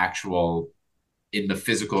an actual, in the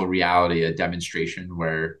physical reality, a demonstration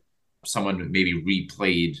where someone maybe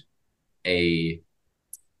replayed a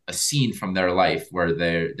scene from their life where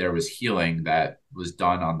there was healing that was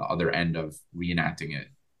done on the other end of reenacting it,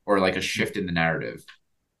 or like a shift in the narrative.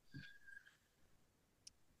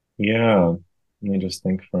 Yeah. Let me just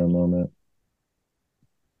think for a moment.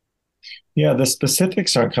 Yeah, the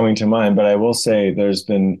specifics aren't coming to mind, but I will say there's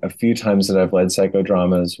been a few times that I've led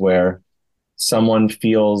psychodramas where someone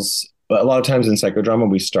feels, but a lot of times in psychodrama,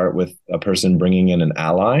 we start with a person bringing in an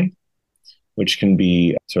ally, which can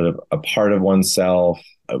be sort of a part of oneself,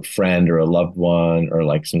 a friend or a loved one, or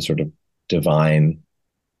like some sort of divine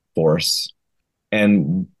force.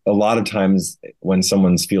 And a lot of times when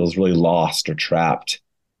someone feels really lost or trapped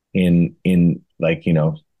in like,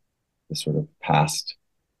 the sort of past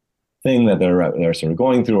thing that they're sort of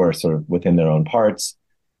going through or sort of within their own parts,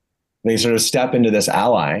 they sort of step into this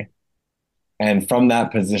ally. And from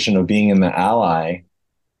that position of being in the ally,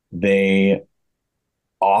 they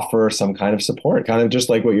offer some kind of support, kind of just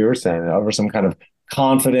like what you were saying, offer some kind of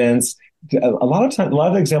confidence. A lot of times, a lot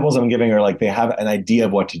of the examples I'm giving are like they have an idea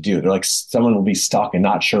of what to do. They're like someone will be stuck and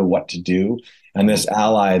not sure what to do. And this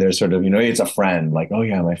ally, they're sort of, it's a friend, like, oh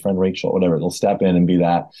yeah, my friend Rachel, whatever. They'll step in and be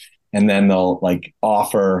that. And then they'll like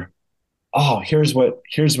offer, oh, here's what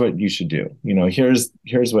you should do. Here's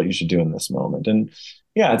what you should do in this moment. And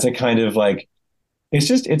yeah, it's a kind of like,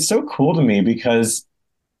 it's so cool to me because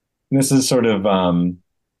this is sort of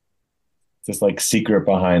this like secret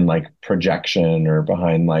behind like projection or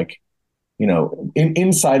behind like,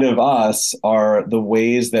 inside of us are the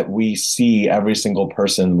ways that we see every single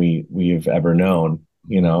person we've ever known,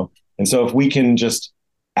 And so if we can just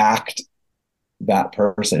act that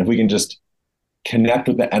person, if we can just connect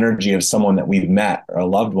with the energy of someone that we've met or a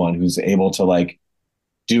loved one who's able to like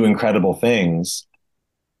do incredible things,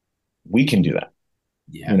 we can do that.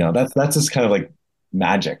 Yeah. That's just kind of like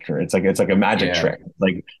magic, or it's like a magic Yeah. trick.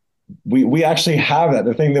 Like we actually have that.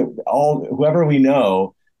 The thing that whoever we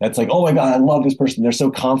know, that's like, oh my God, I love this person. They're so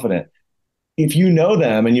confident. If you know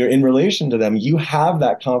them and you're in relation to them, you have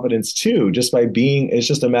that confidence too, just by being, it's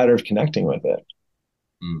just a matter of connecting with it.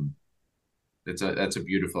 Mm. That's a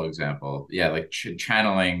beautiful example. Yeah, like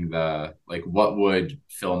channeling the, like, what would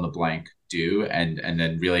fill in the blank do, and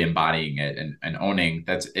then really embodying it and owning.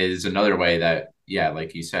 That is another way that, yeah,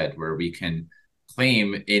 like you said, where we can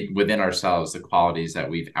claim it within ourselves the qualities that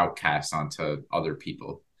we've outcast onto other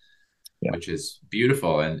people, Yeah. which is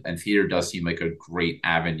beautiful. And theater does seem like a great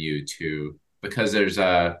avenue to, because there's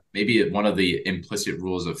maybe one of the implicit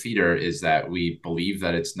rules of theater is that we believe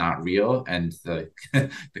that it's not real, and the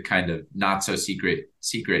the kind of not so secret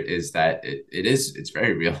is that it's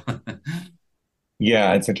very real.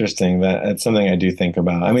 Yeah, it's interesting that it's something I do think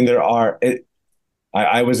about. I mean,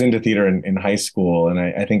 I was into theater in high school, and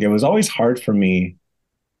I think it was always hard for me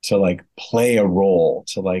to like play a role,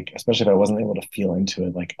 to like, especially if I wasn't able to feel into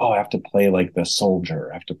it, like, oh, I have to play like the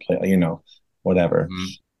soldier, I have to play, whatever. Mm-hmm.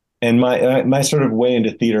 And my sort of way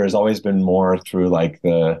into theater has always been more through like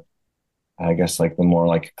I guess like the more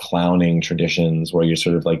like clowning traditions, where you're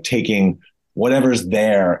sort of like taking whatever's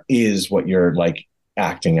there is what you're like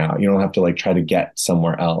acting out. You don't have to like try to get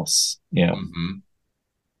somewhere else. Yeah. Mm-hmm.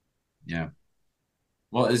 Yeah.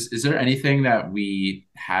 Well, is there anything that we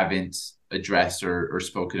haven't addressed or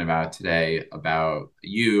spoken about today about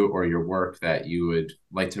you or your work that you would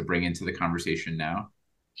like to bring into the conversation now?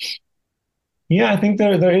 Yeah, I think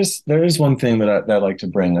there is one thing that I like to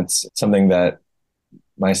bring. That's something that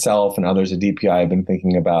myself and others at DPI have been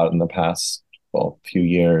thinking about in the past, few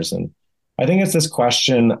years. And I think it's this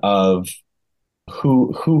question of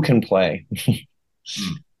who can play,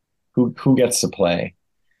 Mm. who gets to play,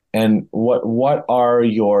 and what are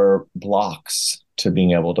your blocks to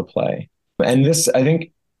being able to play. And this, I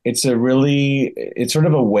think, it's sort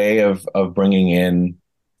of a way of bringing in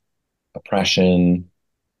oppression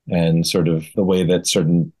and sort of the way that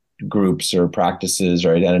certain groups or practices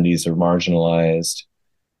or identities are marginalized.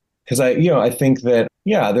 Because I think that,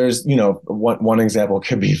 yeah, there's, one example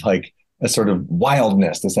could be like a sort of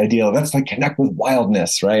wildness, this idea of let's like connect with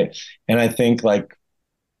wildness, right? And I think like,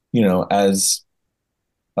 as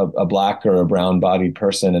a black or a brown bodied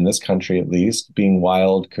person in this country, at least, being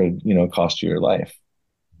wild could, cost you your life.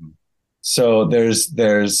 So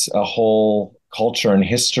there's a whole culture and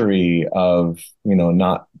history of,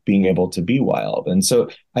 not being able to be wild. And so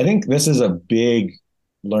I think this is a big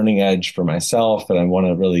learning edge for myself that I want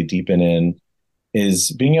to really deepen in,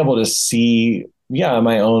 is being able to see, yeah,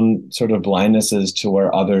 my own sort of blindnesses to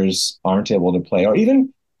where others aren't able to play. Or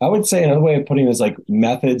even, I would say another way of putting it is like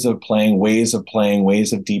methods of playing, ways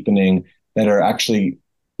of deepening that are actually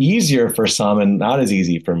easier for some and not as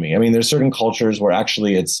easy for me. I mean, there's certain cultures where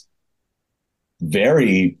actually it's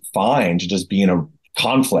very fine to just be in a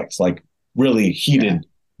conflict, like really heated,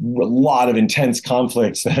 a lot of intense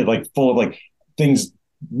conflicts that are like full of like things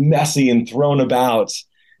messy and thrown about.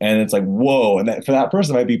 And it's like, whoa. And that for that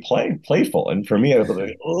person it might be playful. And for me, I was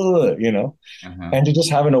like, ugh. Uh-huh. And to just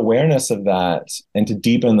have an awareness of that and to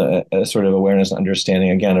deepen the sort of awareness and understanding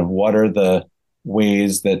again of what are the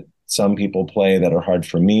ways that some people play that are hard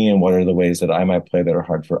for me and what are the ways that I might play that are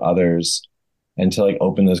hard for others, and to like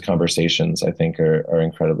open those conversations, I think are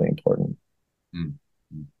incredibly important. Mm.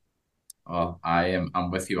 Well, I'm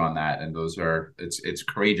with you on that, and those are it's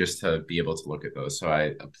courageous to be able to look at those. So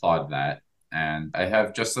I applaud that. And I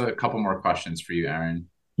have just a couple more questions for you, Aaron.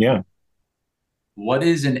 Yeah. What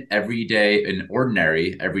is an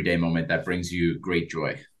ordinary everyday moment that brings you great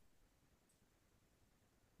joy?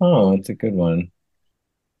 Oh, that's a good one.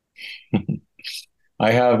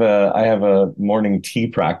 I have a morning tea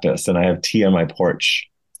practice, and I have tea on my porch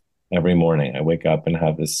every morning. I wake up and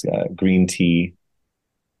have this green tea,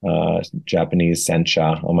 Japanese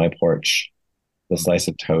sencha on my porch, the slice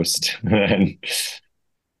of toast, and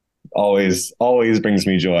always brings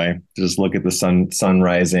me joy to just look at the sun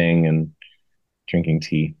rising and drinking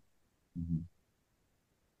tea. Mhm.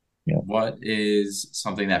 Yeah. What is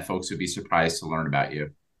something that folks would be surprised to learn about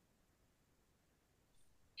you?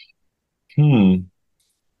 Hmm.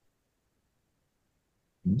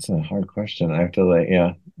 That's a hard question. I have to like,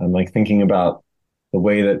 yeah, I'm like thinking about the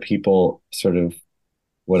way that people sort of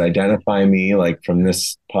would identify me, like from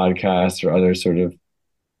this podcast or other sort of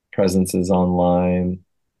presences online.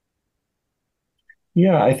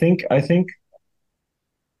 Yeah, I think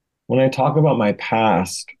when I talk about my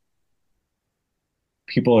past,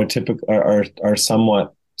 people are typical are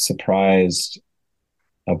somewhat surprised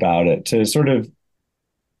about it. To sort of,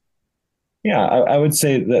 yeah, I would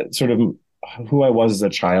say that sort of who I was as a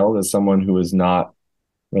child, as someone who was not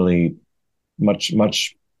really much,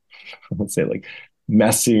 let's say like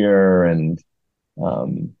messier and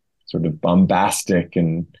sort of bombastic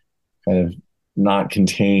and kind of not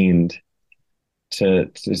contained,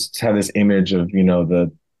 to just have this image of,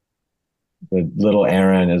 the little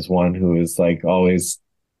Aaron as one who is like always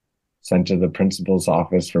sent to the principal's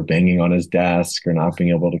office for banging on his desk or not being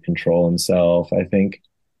able to control himself. I think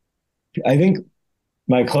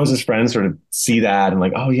my closest friends sort of see that and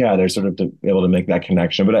like, oh yeah, they're sort of able to make that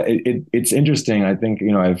connection. But it's interesting. I think,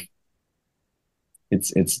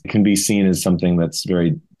 it can be seen as something that's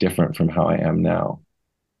very different from how I am now.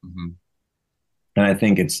 Mhm. And I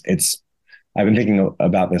think I've been thinking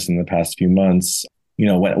about this in the past few months.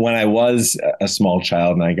 When I was a small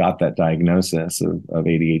child and I got that diagnosis of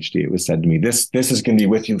ADHD, it was said to me, this is going to be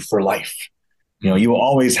with you for life. Mm. You will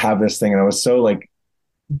always have this thing. And I was so like,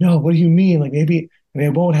 no, what do you mean? Like maybe I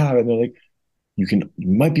won't have it. And they're like, you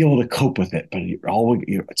might be able to cope with it, but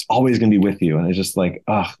it's always going to be with you. And it's just like,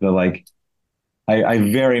 they're like, I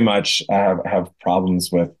very much have problems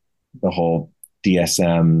with the whole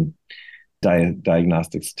DSM,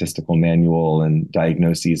 diagnostic statistical manual, and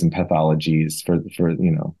diagnoses and pathologies for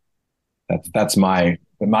that's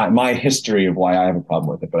my history of why I have a problem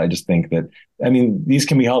with it. But I just think that, I mean, these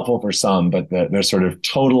can be helpful for some, but they're sort of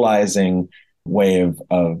totalizing way of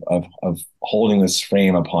holding this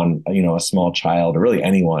frame upon, a small child or really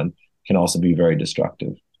anyone can also be very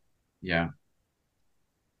destructive. Yeah.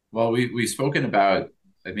 Well, we've spoken about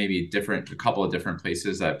maybe a couple of different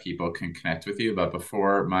places that people can connect with you. But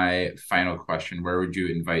before my final question, where would you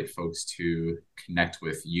invite folks to connect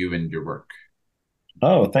with you and your work?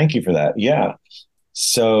 Oh, thank you for that. Yeah.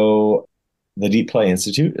 So the Deep Play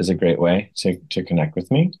Institute is a great way to connect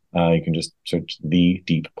with me. You can just search the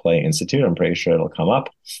Deep Play Institute. I'm pretty sure it'll come up.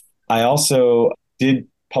 I also did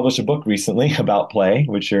publish a book recently about play,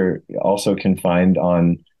 which you also can find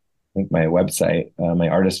on think my website, my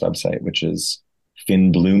artist website, which is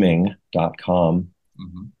finblooming.com.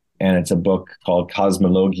 Mm-hmm. And it's a book called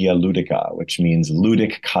Cosmologia Ludica, which means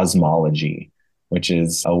ludic cosmology, which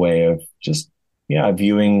is a way of just, yeah,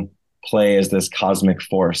 viewing play as this cosmic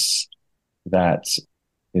force that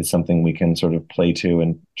is something we can sort of pray to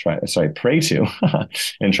and try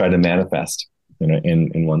to manifest,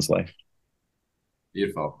 in one's life.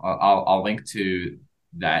 Beautiful. I'll link to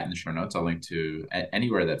that in the show notes. I'll link to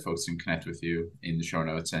anywhere that folks can connect with you in the show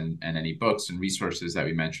notes, and any books and resources that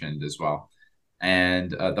we mentioned as well.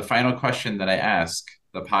 And the final question that I ask,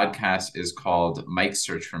 the podcast is called Mike's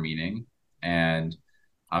Search for Meaning. And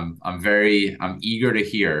I'm eager to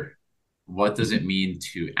hear, what does it mean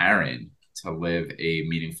to Aaron to live a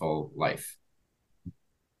meaningful life?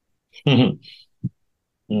 Yeah,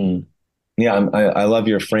 I love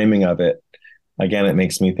your framing of it. Again, it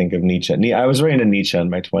makes me think of Nietzsche. I was reading Nietzsche in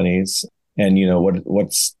my 20s, and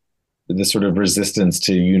what's the sort of resistance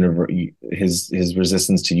to his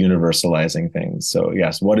resistance to universalizing things. So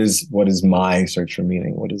yes, what is my search for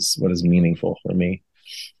meaning? What is meaningful for me?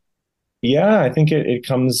 Yeah, I think it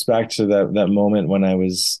comes back to that moment when I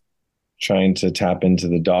was trying to tap into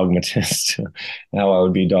the dogmatist, how I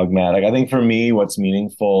would be dogmatic. I think for me, what's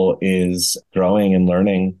meaningful is growing and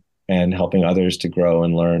learning and helping others to grow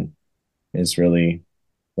and learn is really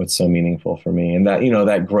what's so meaningful for me. And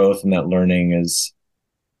that growth and that learning is,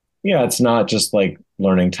 yeah, it's not just like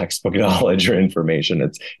learning textbook knowledge or information.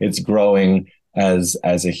 It's growing as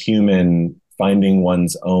a human, finding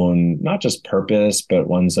one's own, not just purpose, but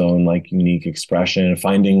one's own like unique expression,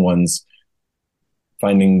 finding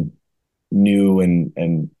new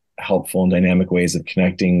and helpful and dynamic ways of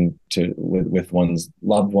connecting with one's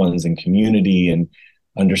loved ones and community, and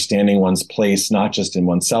understanding one's place, not just in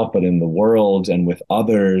oneself, but in the world and with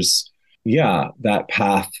others. Yeah, that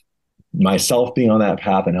path, myself being on that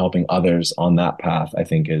path and helping others on that path, I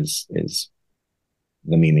think is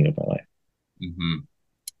the meaning of my life. Mm-hmm.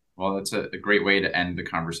 Well, that's a great way to end the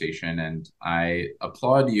conversation. And I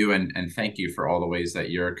applaud you and thank you for all the ways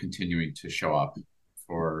that you're continuing to show up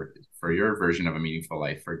for your version of a meaningful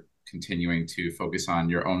life, for continuing to focus on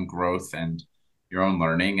your own growth and your own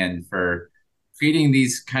learning, and for creating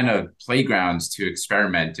these kind of playgrounds to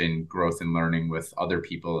experiment in growth and learning with other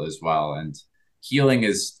people as well. And healing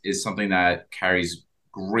is something that carries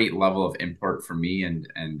great level of import for me, and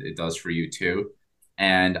it does for you too.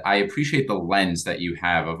 And I appreciate the lens that you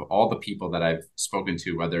have of all the people that I've spoken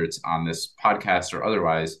to, whether it's on this podcast or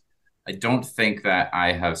otherwise. I don't think that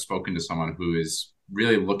I have spoken to someone who is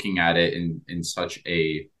really looking at it in such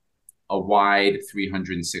a wide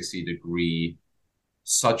 360-degree,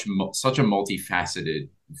 such a multifaceted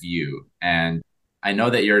view. And I know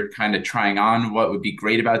that you're kind of trying on what would be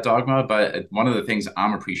great about dogma, but one of the things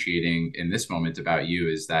I'm appreciating in this moment about you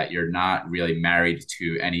is that you're not really married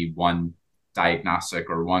to any one diagnostic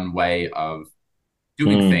or one way of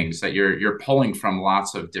doing things, that you're pulling from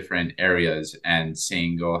lots of different areas and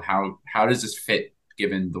saying, oh, how does this fit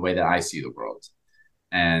given the way that I see the world?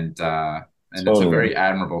 And totally. It's a very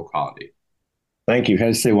admirable quality. Thank you. Can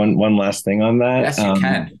I say one last thing on that? Yes, you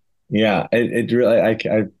can. Yeah, it really,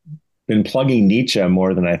 I've been plugging Nietzsche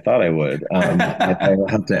more than I thought I would. I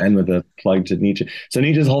have to end with a plug to Nietzsche. So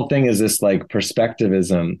Nietzsche's whole thing is this like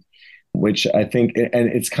perspectivism, which I think, and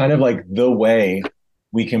it's kind of like the way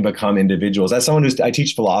we can become individuals. As someone I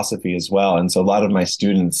teach philosophy as well. And so a lot of my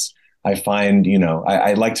students, I find,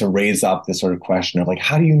 I like to raise up this sort of question of like,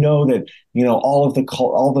 how do you know that, all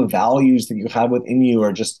the values that you have within you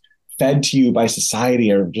are just fed to you by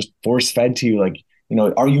society, or just force fed to you? Like,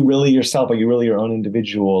 are you really yourself? Are you really your own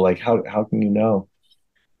individual? Like, how can you know?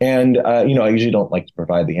 And, I usually don't like to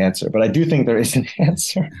provide the answer, but I do think there is an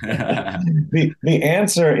answer. The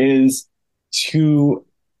answer is to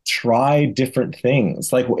try different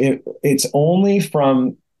things. Like it's only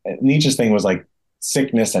from Nietzsche's thing was like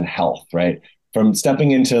sickness and health, right? From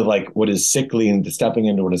stepping into like what is sickly and stepping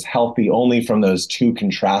into what is healthy, only from those two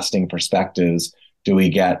contrasting perspectives do we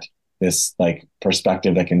get this like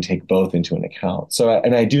perspective that can take both into an account. So,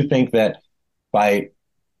 and I do think that by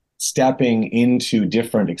stepping into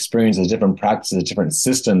different experiences, different practices, different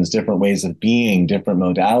systems, different ways of being, different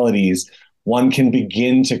modalities, one can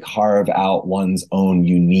begin to carve out one's own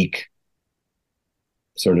unique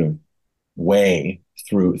sort of way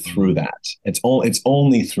through that. It's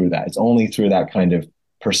only through that. It's only through that kind of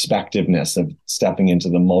perspectiveness of stepping into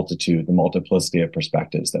the multiplicity of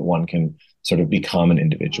perspectives that one can sort of become an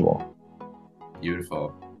individual.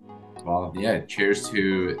 Beautiful. Well, yeah, cheers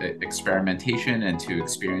to experimentation and to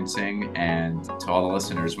experiencing. And to all the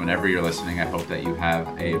listeners, whenever you're listening, I hope that you have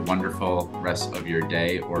a wonderful rest of your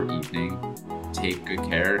day or evening. take good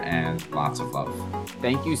care, and lots of love.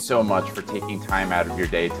 Thank you so much for taking time out of your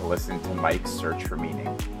day to listen to Mike's Search for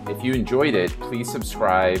Meaning. If you enjoyed it, please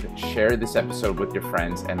subscribe, share this episode with your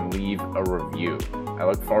friends, and leave a review. I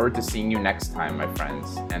look forward to seeing you next time, my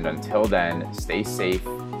friends. And until then, stay safe,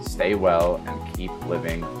 stay well, and keep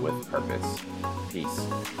living with purpose. Peace.